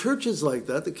that in churches like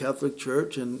that, the Catholic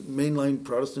Church and mainline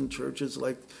Protestant churches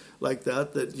like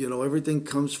that, everything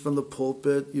comes from the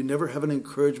pulpit. You never have an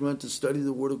encouragement to study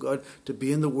the Word of God, to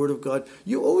be in the Word of God.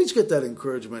 You always get that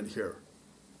encouragement here.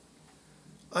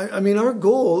 I mean, our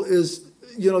goal is,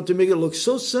 to make it look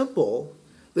so simple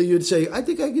that you'd say, I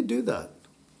think I could do that.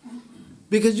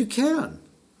 Because you can.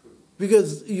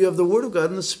 Because you have the Word of God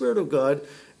and the Spirit of God,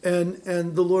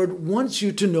 and the Lord wants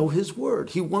you to know His Word.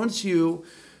 He wants you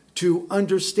to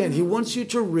understand. He wants you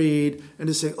to read and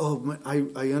to say, oh,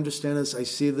 I understand this, I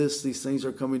see this, these things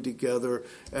are coming together,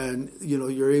 and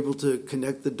you're able to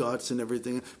connect the dots and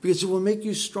everything, because it will make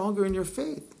you stronger in your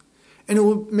faith. And it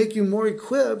will make you more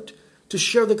equipped to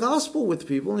share the gospel with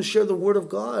people and to share the Word of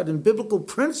God and biblical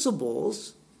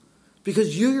principles.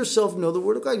 Because you yourself know the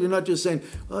Word of God. You're not just saying,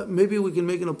 maybe we can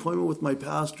make an appointment with my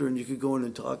pastor and you could go in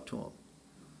and talk to him.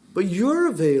 But you're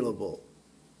available.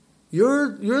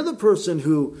 You're the person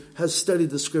who has studied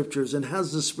the Scriptures and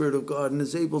has the Spirit of God and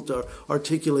is able to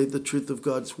articulate the truth of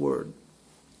God's Word.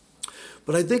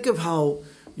 But I think of how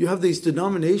you have these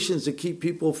denominations that keep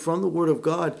people from the Word of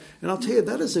God. And I'll tell you,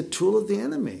 that is a tool of the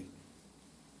enemy.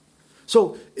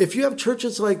 So if you have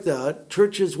churches like that,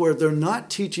 churches where they're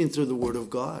not teaching through the Word of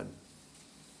God,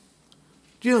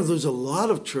 there's a lot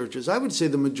of churches, I would say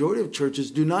the majority of churches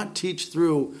do not teach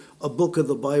through a book of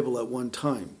the Bible at one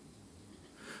time.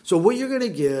 So what you're going to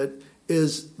get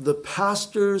is the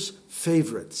pastor's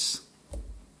favorites.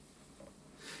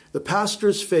 The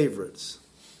pastor's favorites.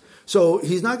 So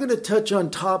he's not going to touch on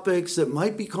topics that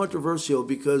might be controversial,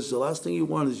 because the last thing you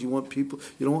want is you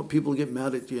don't want people to get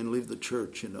mad at you and leave the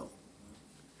church,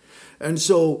 And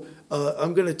so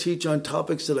I'm going to teach on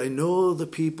topics that I know the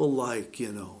people like,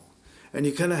 And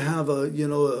you kind of have a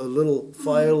little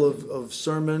file of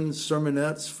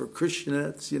sermonettes for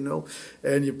Christianettes,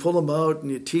 and you pull them out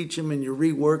and you teach them and you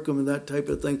rework them and that type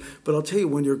of thing. But I'll tell you,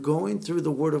 when you're going through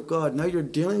the Word of God, now you're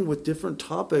dealing with different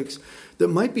topics that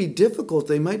might be difficult.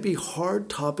 They might be hard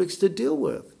topics to deal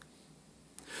with.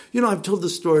 I've told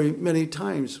this story many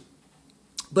times,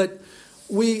 but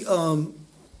we were,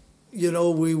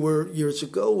 years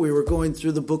ago, we were going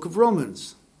through the book of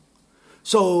Romans.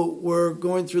 So we're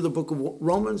going through the book of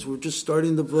Romans. We're just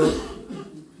starting the book.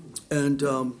 And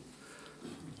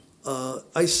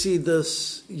I see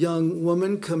this young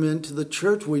woman come into the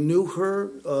church. We knew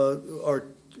her.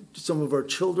 Some of our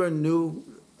children knew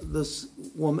this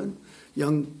woman,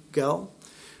 young gal.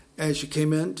 And she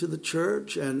came into the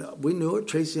church, and we knew her.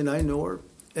 Tracy and I knew her.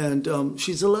 And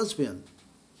she's a lesbian.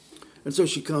 And so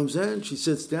she comes in, she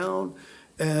sits down,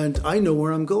 and I know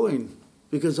where I'm going,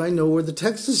 because I know where the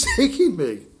text is taking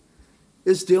me.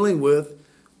 It's dealing with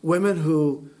women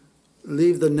who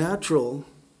leave the natural,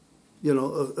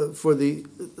 for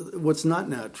what's not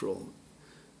natural.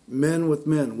 Men with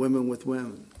men, women with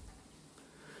women.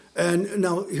 And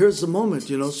now here's the moment,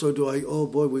 so do I, oh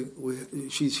boy,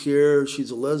 she's here, she's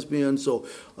a lesbian, so,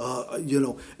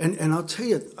 and I'll tell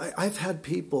you, I've had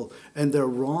people, and they're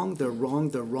wrong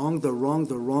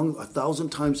 1,000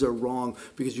 times they're wrong,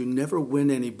 because you never win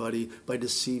anybody by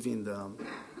deceiving them.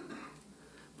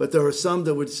 But there are some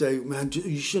that would say, man,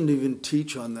 you shouldn't even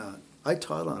teach on that. I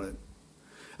taught on it.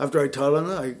 After I taught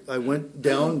on it, I went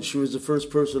down, she was the first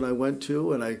person I went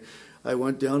to, and I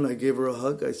went down, I gave her a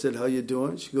hug. I said, how you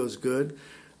doing? She goes, good.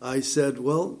 I said,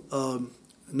 well,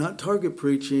 not target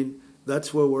preaching.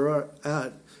 That's where we're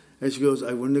at. And she goes,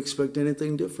 I wouldn't expect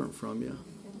anything different from you.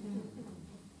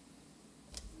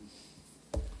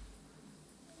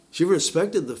 She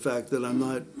respected the fact that I'm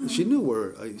not, she knew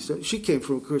where she came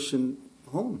from a Christian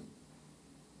home.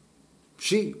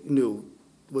 She knew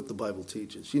what the Bible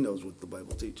teaches. She knows what the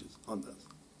Bible teaches on this.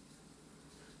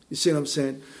 You see what I'm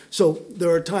saying? So there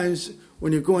are times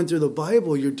when you're going through the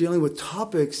Bible, you're dealing with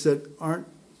topics that aren't,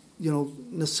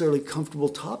 necessarily comfortable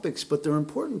topics, but they're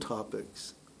important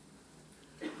topics.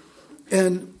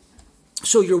 And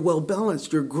so you're well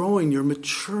balanced, you're growing, you're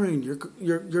maturing,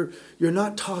 you're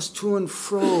not tossed to and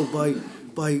fro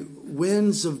by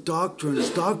winds of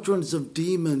doctrines of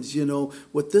demons,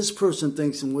 what this person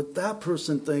thinks and what that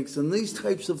person thinks and these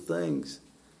types of things.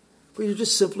 but you're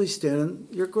just simply standing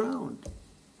your ground.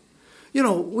 You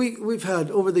know, we've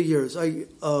had over the years. I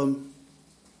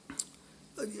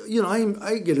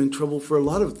get in trouble for a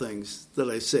lot of things that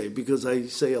I say because I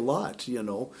say a lot. You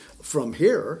know, from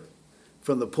here,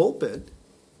 from the pulpit.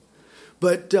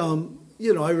 But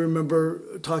I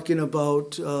remember talking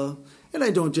about, and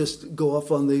I don't just go off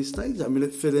on these things. I mean,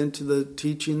 it fit into the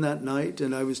teaching that night,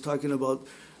 and I was talking about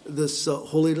this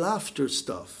holy laughter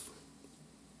stuff.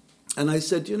 And I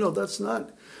said, that's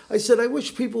not. I said, I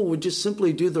wish people would just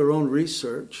simply do their own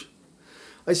research.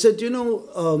 I said,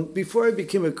 before I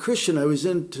became a Christian, I was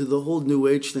into the whole New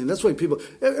Age thing. That's why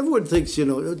everyone thinks,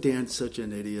 oh, Dan's such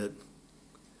an idiot.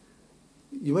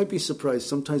 You might be surprised.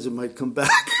 Sometimes it might come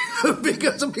back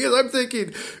because I'm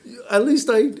thinking, at least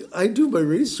I do my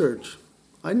research.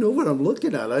 I know what I'm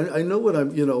looking at. I know what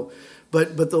I'm,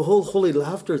 but the whole holy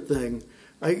laughter thing,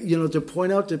 to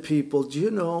point out to people, do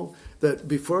you know that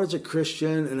before I was a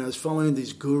Christian and I was following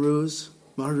these gurus,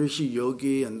 Maharishi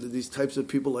Yogi and these types of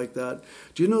people like that,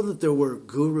 do you know that there were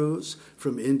gurus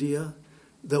from India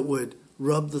that would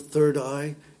rub the third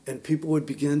eye and people would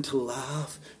begin to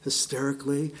laugh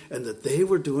hysterically, and that they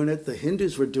were doing it, the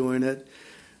Hindus were doing it,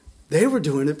 they were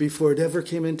doing it before it ever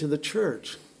came into the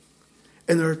church.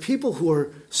 And there are people who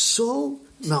are so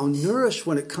malnourished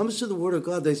when it comes to the Word of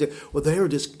God, they say, well, they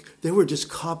were just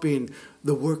copying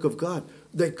the work of God.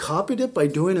 They copied it by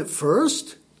doing it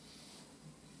first?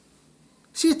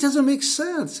 See, it doesn't make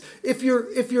sense. If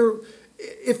you're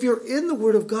in the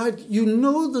Word of God, you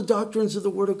know the doctrines of the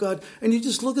Word of God, and you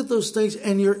just look at those things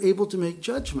and you're able to make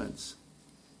judgments.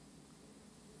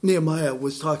 Nehemiah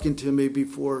was talking to me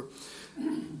before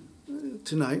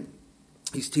tonight.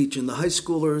 He's teaching the high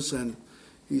schoolers, and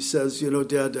he says,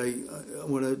 Dad, I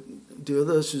want to do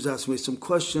this. He's asking me some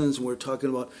questions, and we're talking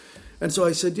about. And so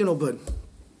I said,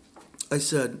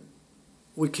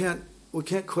 we can't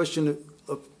question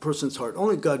a person's heart.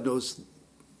 Only God knows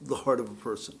the heart of a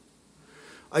person.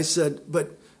 I said,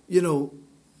 but,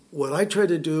 what I try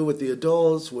to do with the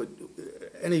adults, what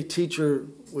any teacher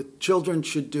with children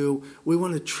should do, we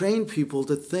want to train people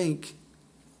to think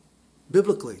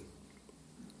biblically.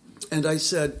 And I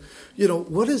said,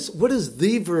 what is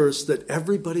the verse that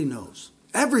everybody knows?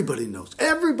 Everybody knows.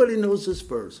 Everybody knows this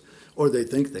verse. Or they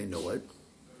think they know it.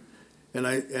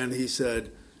 And he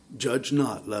said, judge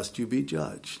not, lest you be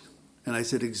judged. And I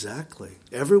said, exactly.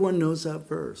 Everyone knows that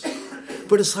verse.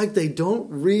 But it's like they don't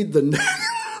read the next.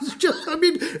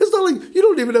 It's not like you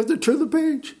don't even have to turn the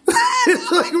page.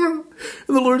 It's like, and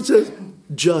the Lord says,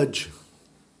 judge.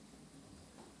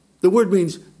 The word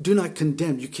means do not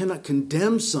condemn. You cannot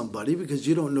condemn somebody because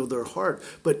you don't know their heart.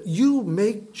 But you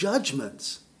make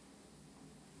judgments.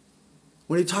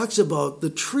 When he talks about the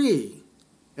tree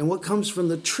and what comes from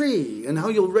the tree and how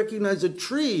you'll recognize a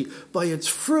tree by its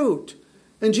fruit.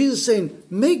 And Jesus is saying,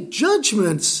 make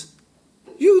judgments.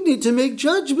 You need to make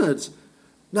judgments.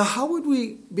 Now, how would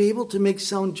we be able to make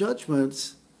sound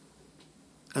judgments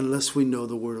unless we know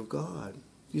the Word of God?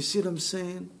 You see what I'm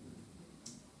saying?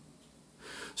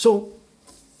 So,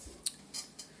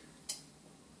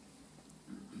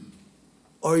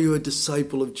 are you a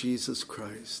disciple of Jesus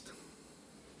Christ?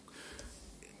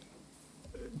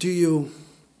 Do you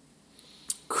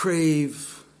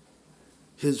crave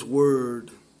His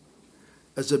Word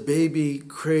as a baby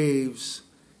craves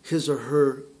his or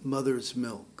her mother's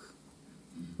milk?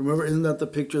 Remember, isn't that the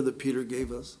picture that Peter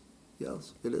gave us?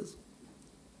 Yes, it is.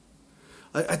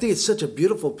 I think it's such a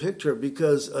beautiful picture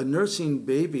because a nursing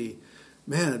baby,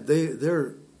 man,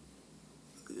 they're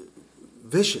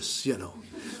vicious,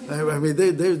 I mean,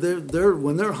 they're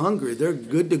when they're hungry, they're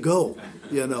good to go,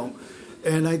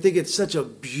 And I think it's such a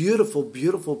beautiful,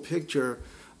 beautiful picture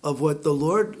of what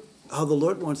how the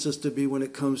Lord wants us to be when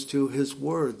it comes to His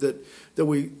Word.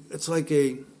 It's like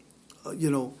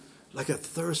like a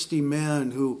thirsty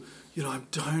man who, I'm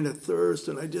dying of thirst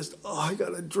and I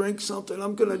got to drink something.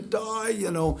 I'm going to die,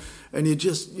 and you're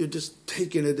just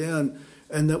taking it in.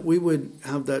 And that we would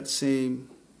have that same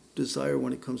desire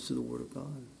when it comes to the Word of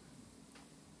God.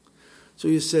 So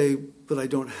you say, but I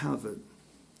don't have it.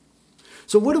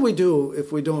 So what do we do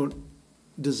if we don't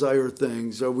desire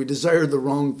things or we desire the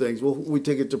wrong things? Well, we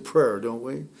take it to prayer, don't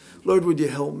we? Lord, would you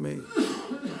help me?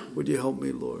 Would you help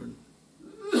me, Lord?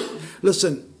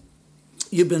 Listen,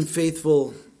 you've been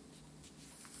faithful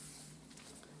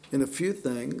in a few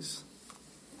things.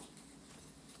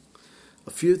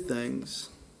 A few things.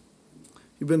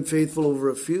 You've been faithful over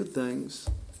a few things.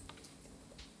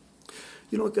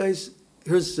 You know what, guys?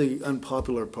 Here's the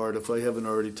unpopular part, if I haven't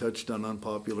already touched on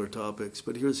unpopular topics,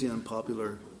 but here's the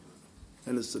unpopular,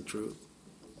 and it's the truth.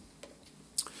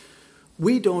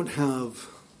 We don't have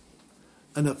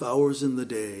enough hours in the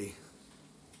day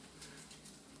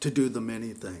to do the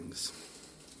many things.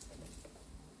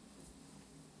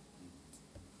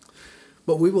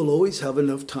 But we will always have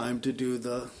enough time to do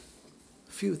the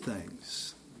few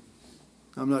things.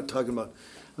 I'm talking about,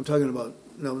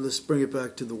 now let's bring it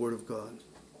back to the Word of God.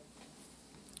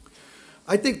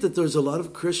 I think that there's a lot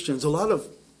of Christians, a lot of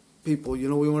people,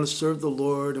 we want to serve the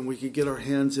Lord and we could get our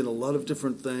hands in a lot of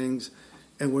different things,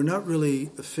 and we're not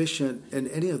really efficient in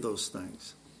any of those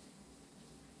things.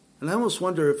 And I almost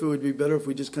wonder if it would be better if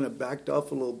we just kind of backed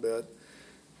off a little bit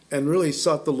and really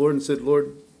sought the Lord and said,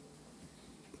 Lord,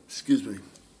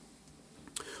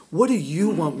 what do you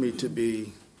want me to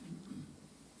be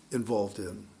involved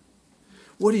in?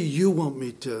 What do you want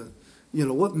me to,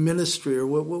 what ministry or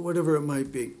whatever it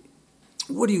might be?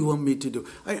 What do you want me to do?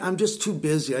 I'm just too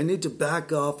busy. I need to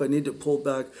back off. I need to pull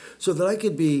back so that I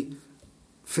could be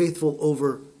faithful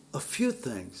over a few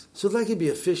things, so that I could be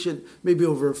efficient maybe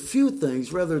over a few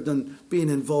things rather than being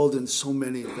involved in so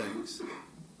many things.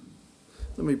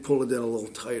 Let me pull it in a little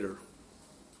tighter.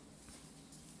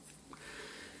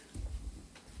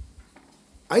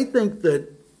 I think that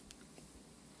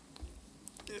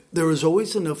there is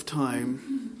always enough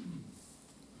time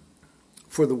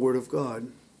for the Word of God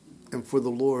and for the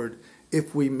Lord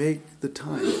if we make the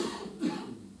time.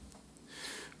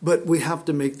 But we have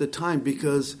to make the time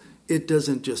because it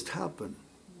doesn't just happen.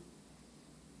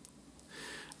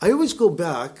 I always go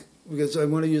back, because I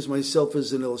want to use myself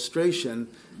as an illustration,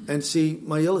 and see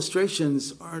my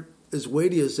illustrations aren't as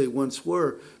weighty as they once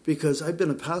were because I've been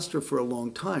a pastor for a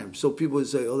long time. So people would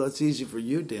say, oh, that's easy for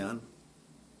you, Dan.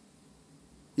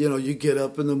 You get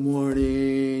up in the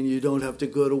morning, you don't have to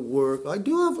go to work. I have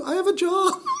a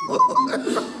job.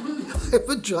 I have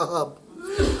a job.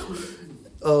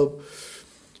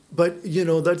 But,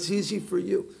 that's easy for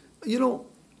you.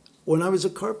 When I was a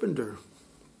carpenter,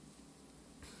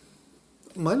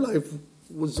 my life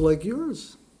was like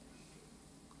yours.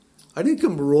 I didn't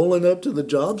come rolling up to the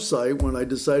job site when I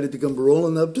decided to come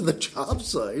rolling up to the job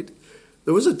site.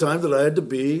 There was a time that I had to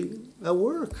be at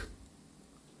work.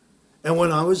 And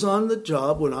when I was on the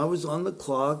job, when I was on the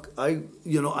clock, I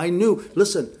knew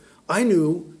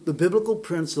the biblical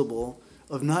principle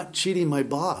of not cheating my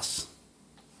boss.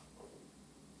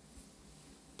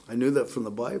 I knew that from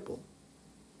the Bible.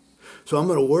 So I'm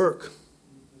going to work.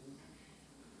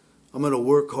 I'm going to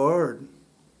work hard.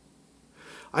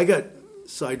 I got,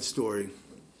 side story.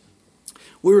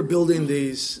 We were building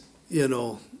these,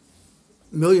 $1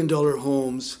 million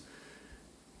homes.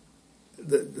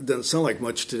 That doesn't sound like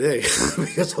much today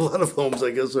because a lot of homes,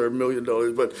 I guess, are $1 million.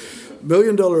 But $1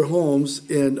 million homes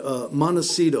in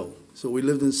Montecito. So we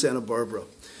lived in Santa Barbara.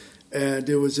 And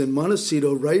it was in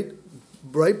Montecito, right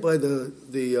by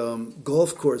the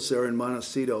golf course there in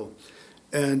Montecito.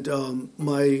 And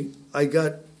I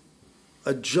got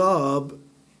a job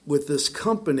with this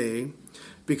company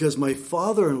because my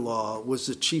father-in-law was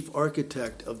the chief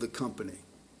architect of the company.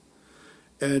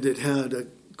 And it had a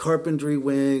carpentry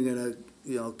wing and a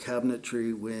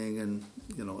cabinetry wing and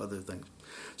other things.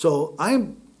 So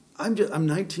I'm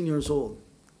 19 years old.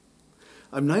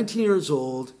 I'm 19 years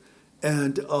old,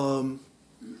 and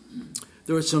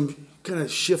there was some kind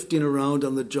of shifting around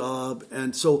on the job,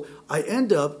 and so I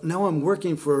end up now I'm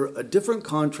working for a different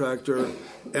contractor,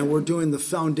 and we're doing the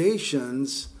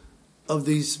foundations of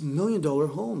these $1 million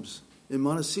homes in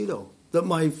Montecito that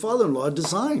my father-in-law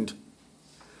designed.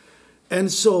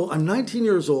 And so I'm 19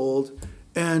 years old,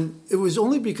 and it was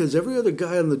only because every other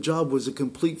guy on the job was a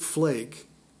complete flake.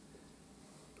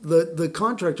 The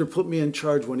contractor put me in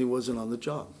charge when he wasn't on the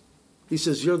job. He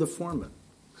says, "You're the foreman."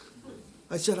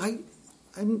 I said, I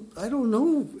don't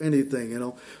know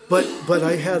anything, But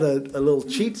I had a little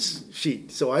cheat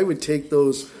sheet. So I would take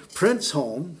those prints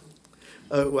home.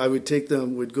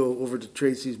 Would go over to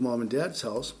Tracy's mom and dad's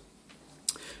house,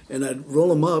 and I'd roll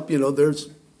them up. There's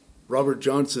Robert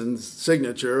Johnson's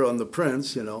signature on the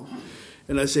prints,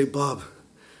 And I say, "Bob,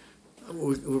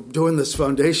 we're doing this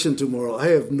foundation tomorrow. I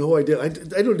have no idea. I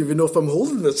don't even know if I'm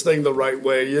holding this thing the right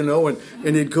way,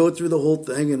 And he'd go through the whole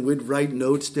thing, and we'd write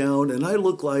notes down. And I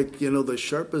look like, the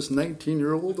sharpest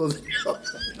 19-year-old on the job.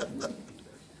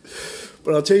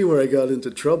 But I'll tell you where I got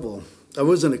into trouble. I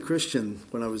wasn't a Christian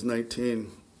when I was 19,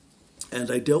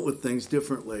 and I dealt with things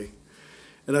differently.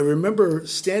 And I remember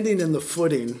standing in the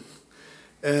footing,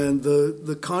 and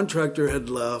the contractor had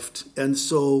left, and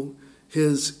so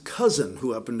his cousin,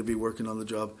 who happened to be working on the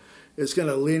job, is kind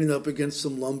of leaning up against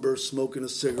some lumber, smoking a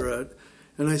cigarette.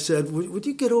 And I said, would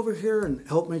you get over here and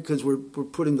help me? Because we're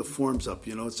putting the forms up,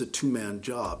 it's a two-man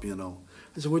job, I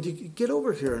said, would you get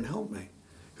over here and help me?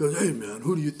 He goes, "Hey, man,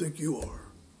 who do you think you are?"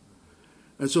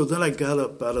 And so then I got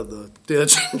up out of the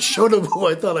ditch and showed him who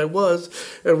I thought I was.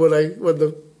 And when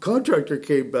the contractor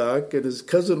came back, and his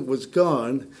cousin was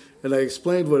gone, and I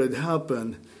explained what had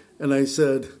happened, and I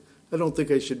said, I don't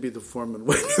think I should be the foreman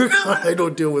when you're gone. I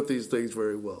don't deal with these things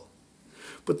very well.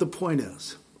 But the point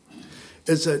is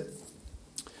that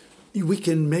we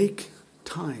can make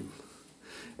time.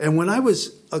 And when I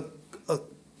was a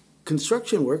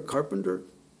construction work, carpenter,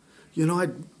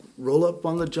 I'd roll up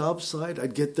on the job site.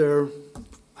 I'd get there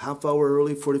half hour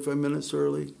early, 45 minutes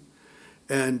early.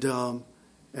 And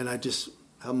I just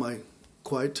have my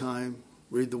quiet time,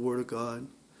 read the Word of God.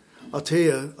 I'll tell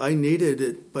you, I needed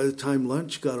it by the time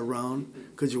lunch got around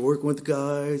because you're working with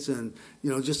guys and,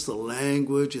 just the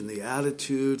language and the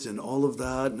attitudes and all of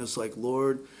that. And it's like,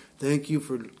 Lord, thank you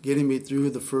for getting me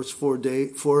through the first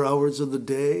 4 hours of the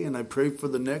day. And I pray for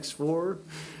the next 4.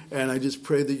 And I just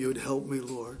pray that you would help me,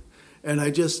 Lord. And I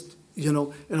just,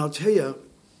 and I'll tell you,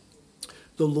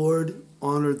 the Lord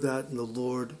honored that and the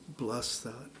Lord blessed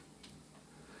that.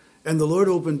 And the Lord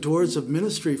opened doors of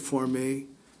ministry for me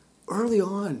early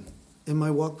on in my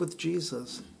walk with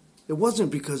Jesus. It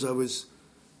wasn't because I was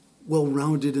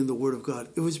well-rounded in the Word of God.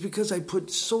 It was because I put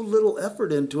so little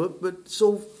effort into it, but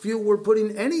so few were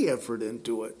putting any effort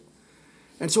into it.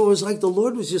 And so it was like the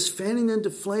Lord was just fanning into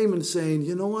flame and saying,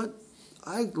 you know what?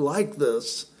 I like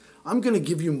this. I'm going to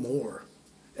give you more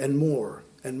and more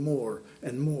and more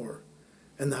and more.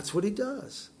 And that's what he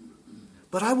does.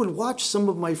 But I would watch some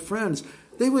of my friends.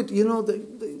 They would,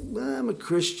 I'm a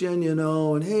Christian,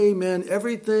 and hey, man,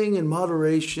 everything in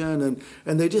moderation.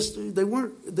 And they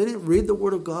didn't read the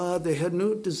Word of God. They had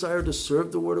no desire to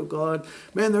serve the Word of God.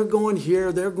 Man, they're going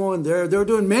here, they're going there. They're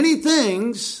doing many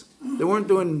things. They weren't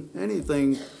doing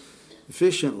anything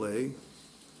efficiently,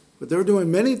 but they were doing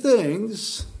many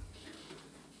things,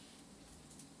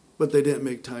 but they didn't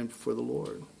make time for the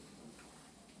Lord.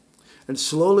 And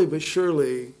slowly but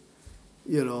surely,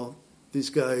 these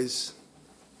guys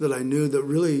that I knew that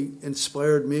really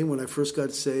inspired me when I first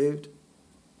got saved.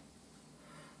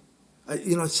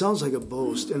 It sounds like a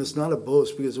boast, and it's not a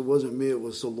boast because it wasn't me, it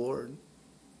was the Lord.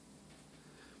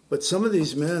 But some of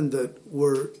these men that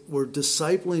were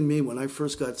discipling me when I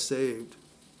first got saved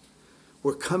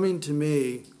were coming to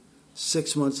me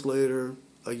 6 months later,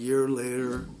 a year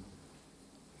later,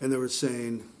 and they were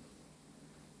saying,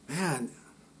 man,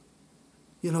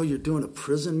 you're doing a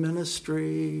prison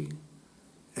ministry,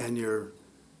 and you're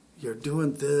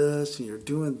doing this, and you're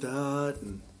doing that,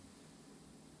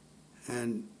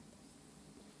 and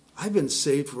I've been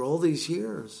saved for all these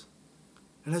years.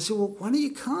 And I said, well, why don't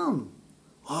you come?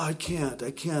 Oh, I can't.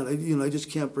 I just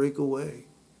can't break away.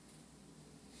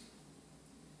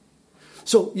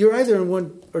 So you're either in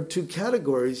one or two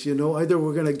categories, Either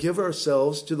we're going to give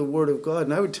ourselves to the Word of God.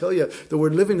 And I would tell you that we're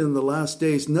living in the last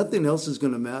days. Nothing else is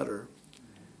going to matter.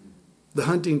 The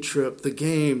hunting trip, the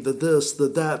game, the this, the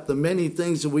that, the many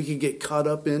things that we could get caught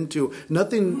up into.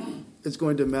 Nothing is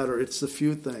going to matter. It's the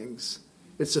few things.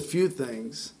 It's a few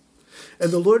things.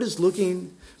 And the Lord is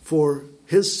looking for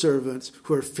his servants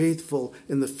who are faithful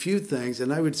in the few things,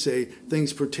 and I would say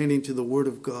things pertaining to the Word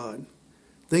of God,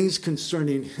 things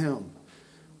concerning him.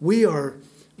 We are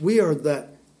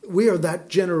that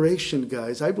generation,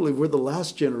 guys. I believe we're the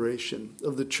last generation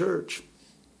of the church.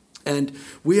 And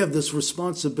we have this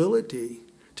responsibility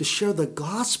to share the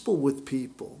gospel with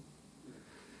people.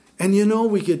 And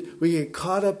we get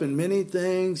caught up in many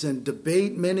things and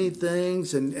debate many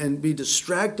things and be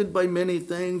distracted by many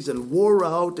things and wore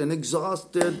out and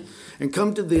exhausted and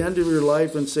come to the end of your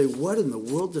life and say, what in the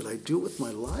world did I do with my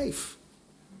life?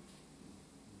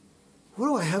 What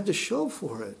do I have to show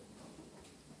for it?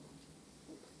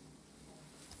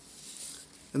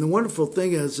 And the wonderful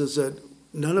thing is that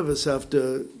none of us have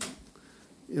to,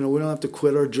 we don't have to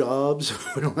quit our jobs.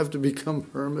 We don't have to become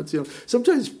hermits.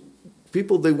 Sometimes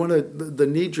people, they want the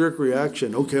knee-jerk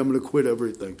reaction. Okay, I'm going to quit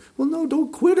everything. Well, no,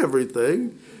 don't quit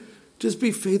everything. Just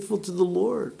be faithful to the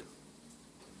Lord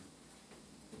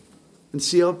and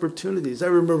see opportunities. I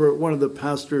remember one of the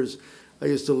pastors I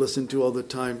used to listen to all the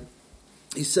time.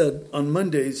 He said, on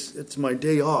Mondays, it's my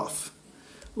day off.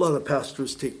 A lot of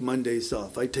pastors take Mondays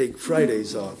off. I take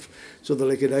Fridays off so that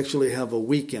I could actually have a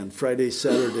weekend. Friday,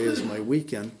 Saturday is my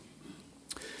weekend.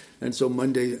 And so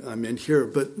Monday I'm in here.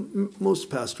 But most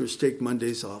pastors take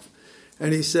Mondays off.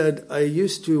 And he said, I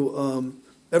used to,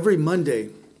 every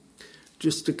Monday,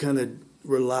 just to kind of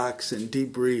relax and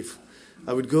debrief,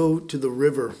 I would go to the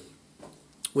river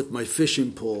with my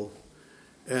fishing pole,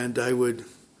 and I would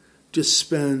just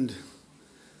spend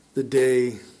the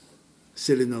day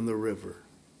sitting on the river.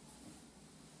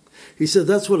 He said,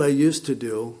 that's what I used to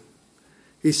do.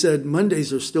 He said,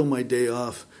 Mondays are still my day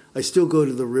off. I still go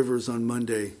to the rivers on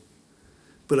Monday,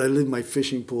 but I leave my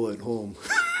fishing pole at home.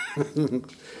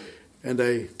 and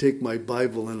I take my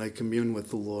Bible and I commune with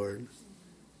the Lord,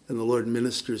 and the Lord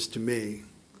ministers to me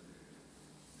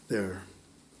there.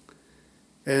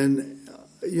 And,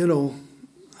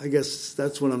 I guess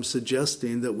that's what I'm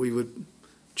suggesting, that we would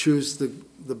choose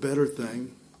the better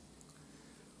thing.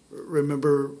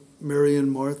 Remember Mary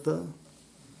and Martha?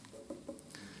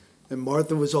 And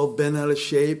Martha was all bent out of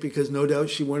shape because no doubt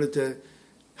she wanted to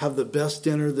have the best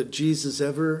dinner that Jesus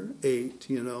ever ate,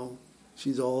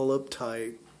 She's all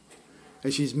uptight.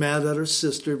 And she's mad at her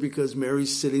sister because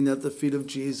Mary's sitting at the feet of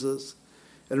Jesus.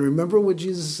 And remember what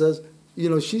Jesus says?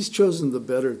 She's chosen the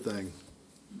better thing.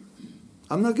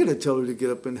 I'm not going to tell her to get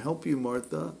up and help you,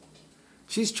 Martha.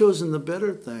 She's chosen the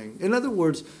better thing. In other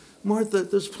words, Martha,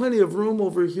 there's plenty of room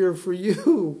over here for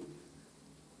you.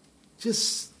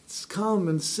 Just come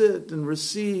and sit and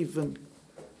receive. And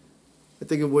I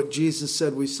think of what Jesus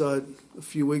said. We saw it a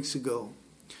few weeks ago.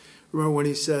 Remember when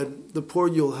he said, the poor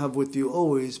you'll have with you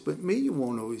always, but me you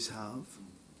won't always have.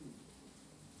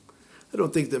 I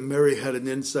don't think that Mary had an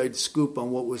inside scoop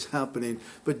on what was happening,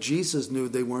 but Jesus knew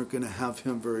they weren't going to have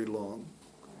him very long.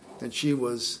 And she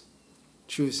was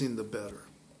choosing the better.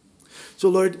 So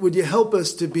Lord, would you help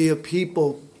us to be a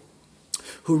people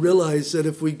who realize that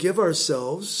if we give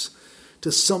ourselves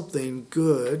to something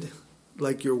good,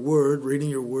 like your word, reading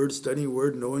your word, studying your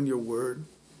word, knowing your word,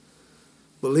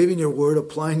 believing your word,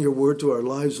 applying your word to our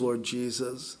lives, Lord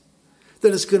Jesus,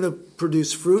 then it's going to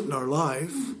produce fruit in our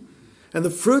life. And the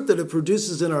fruit that it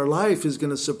produces in our life is going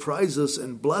to surprise us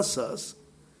and bless us.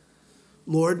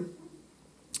 Lord,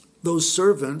 those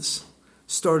servants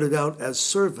started out as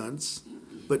servants,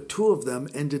 but 2 of them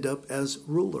ended up as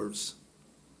rulers.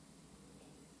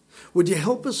 Would you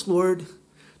help us, Lord,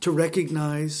 to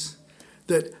recognize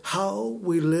that how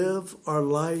we live our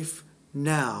life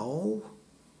now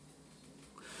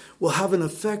will have an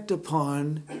effect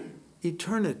upon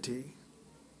eternity?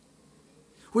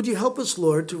 Would you help us,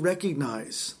 Lord, to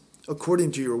recognize,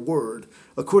 according to your word,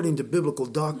 according to biblical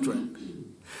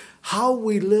doctrine, how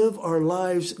we live our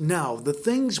lives now, the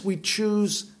things we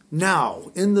choose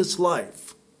now in this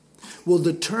life, will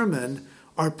determine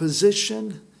our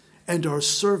position and our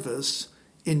service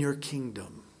in your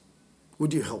kingdom.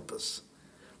 Would you help us?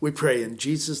 We pray in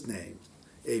Jesus' name,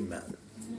 amen.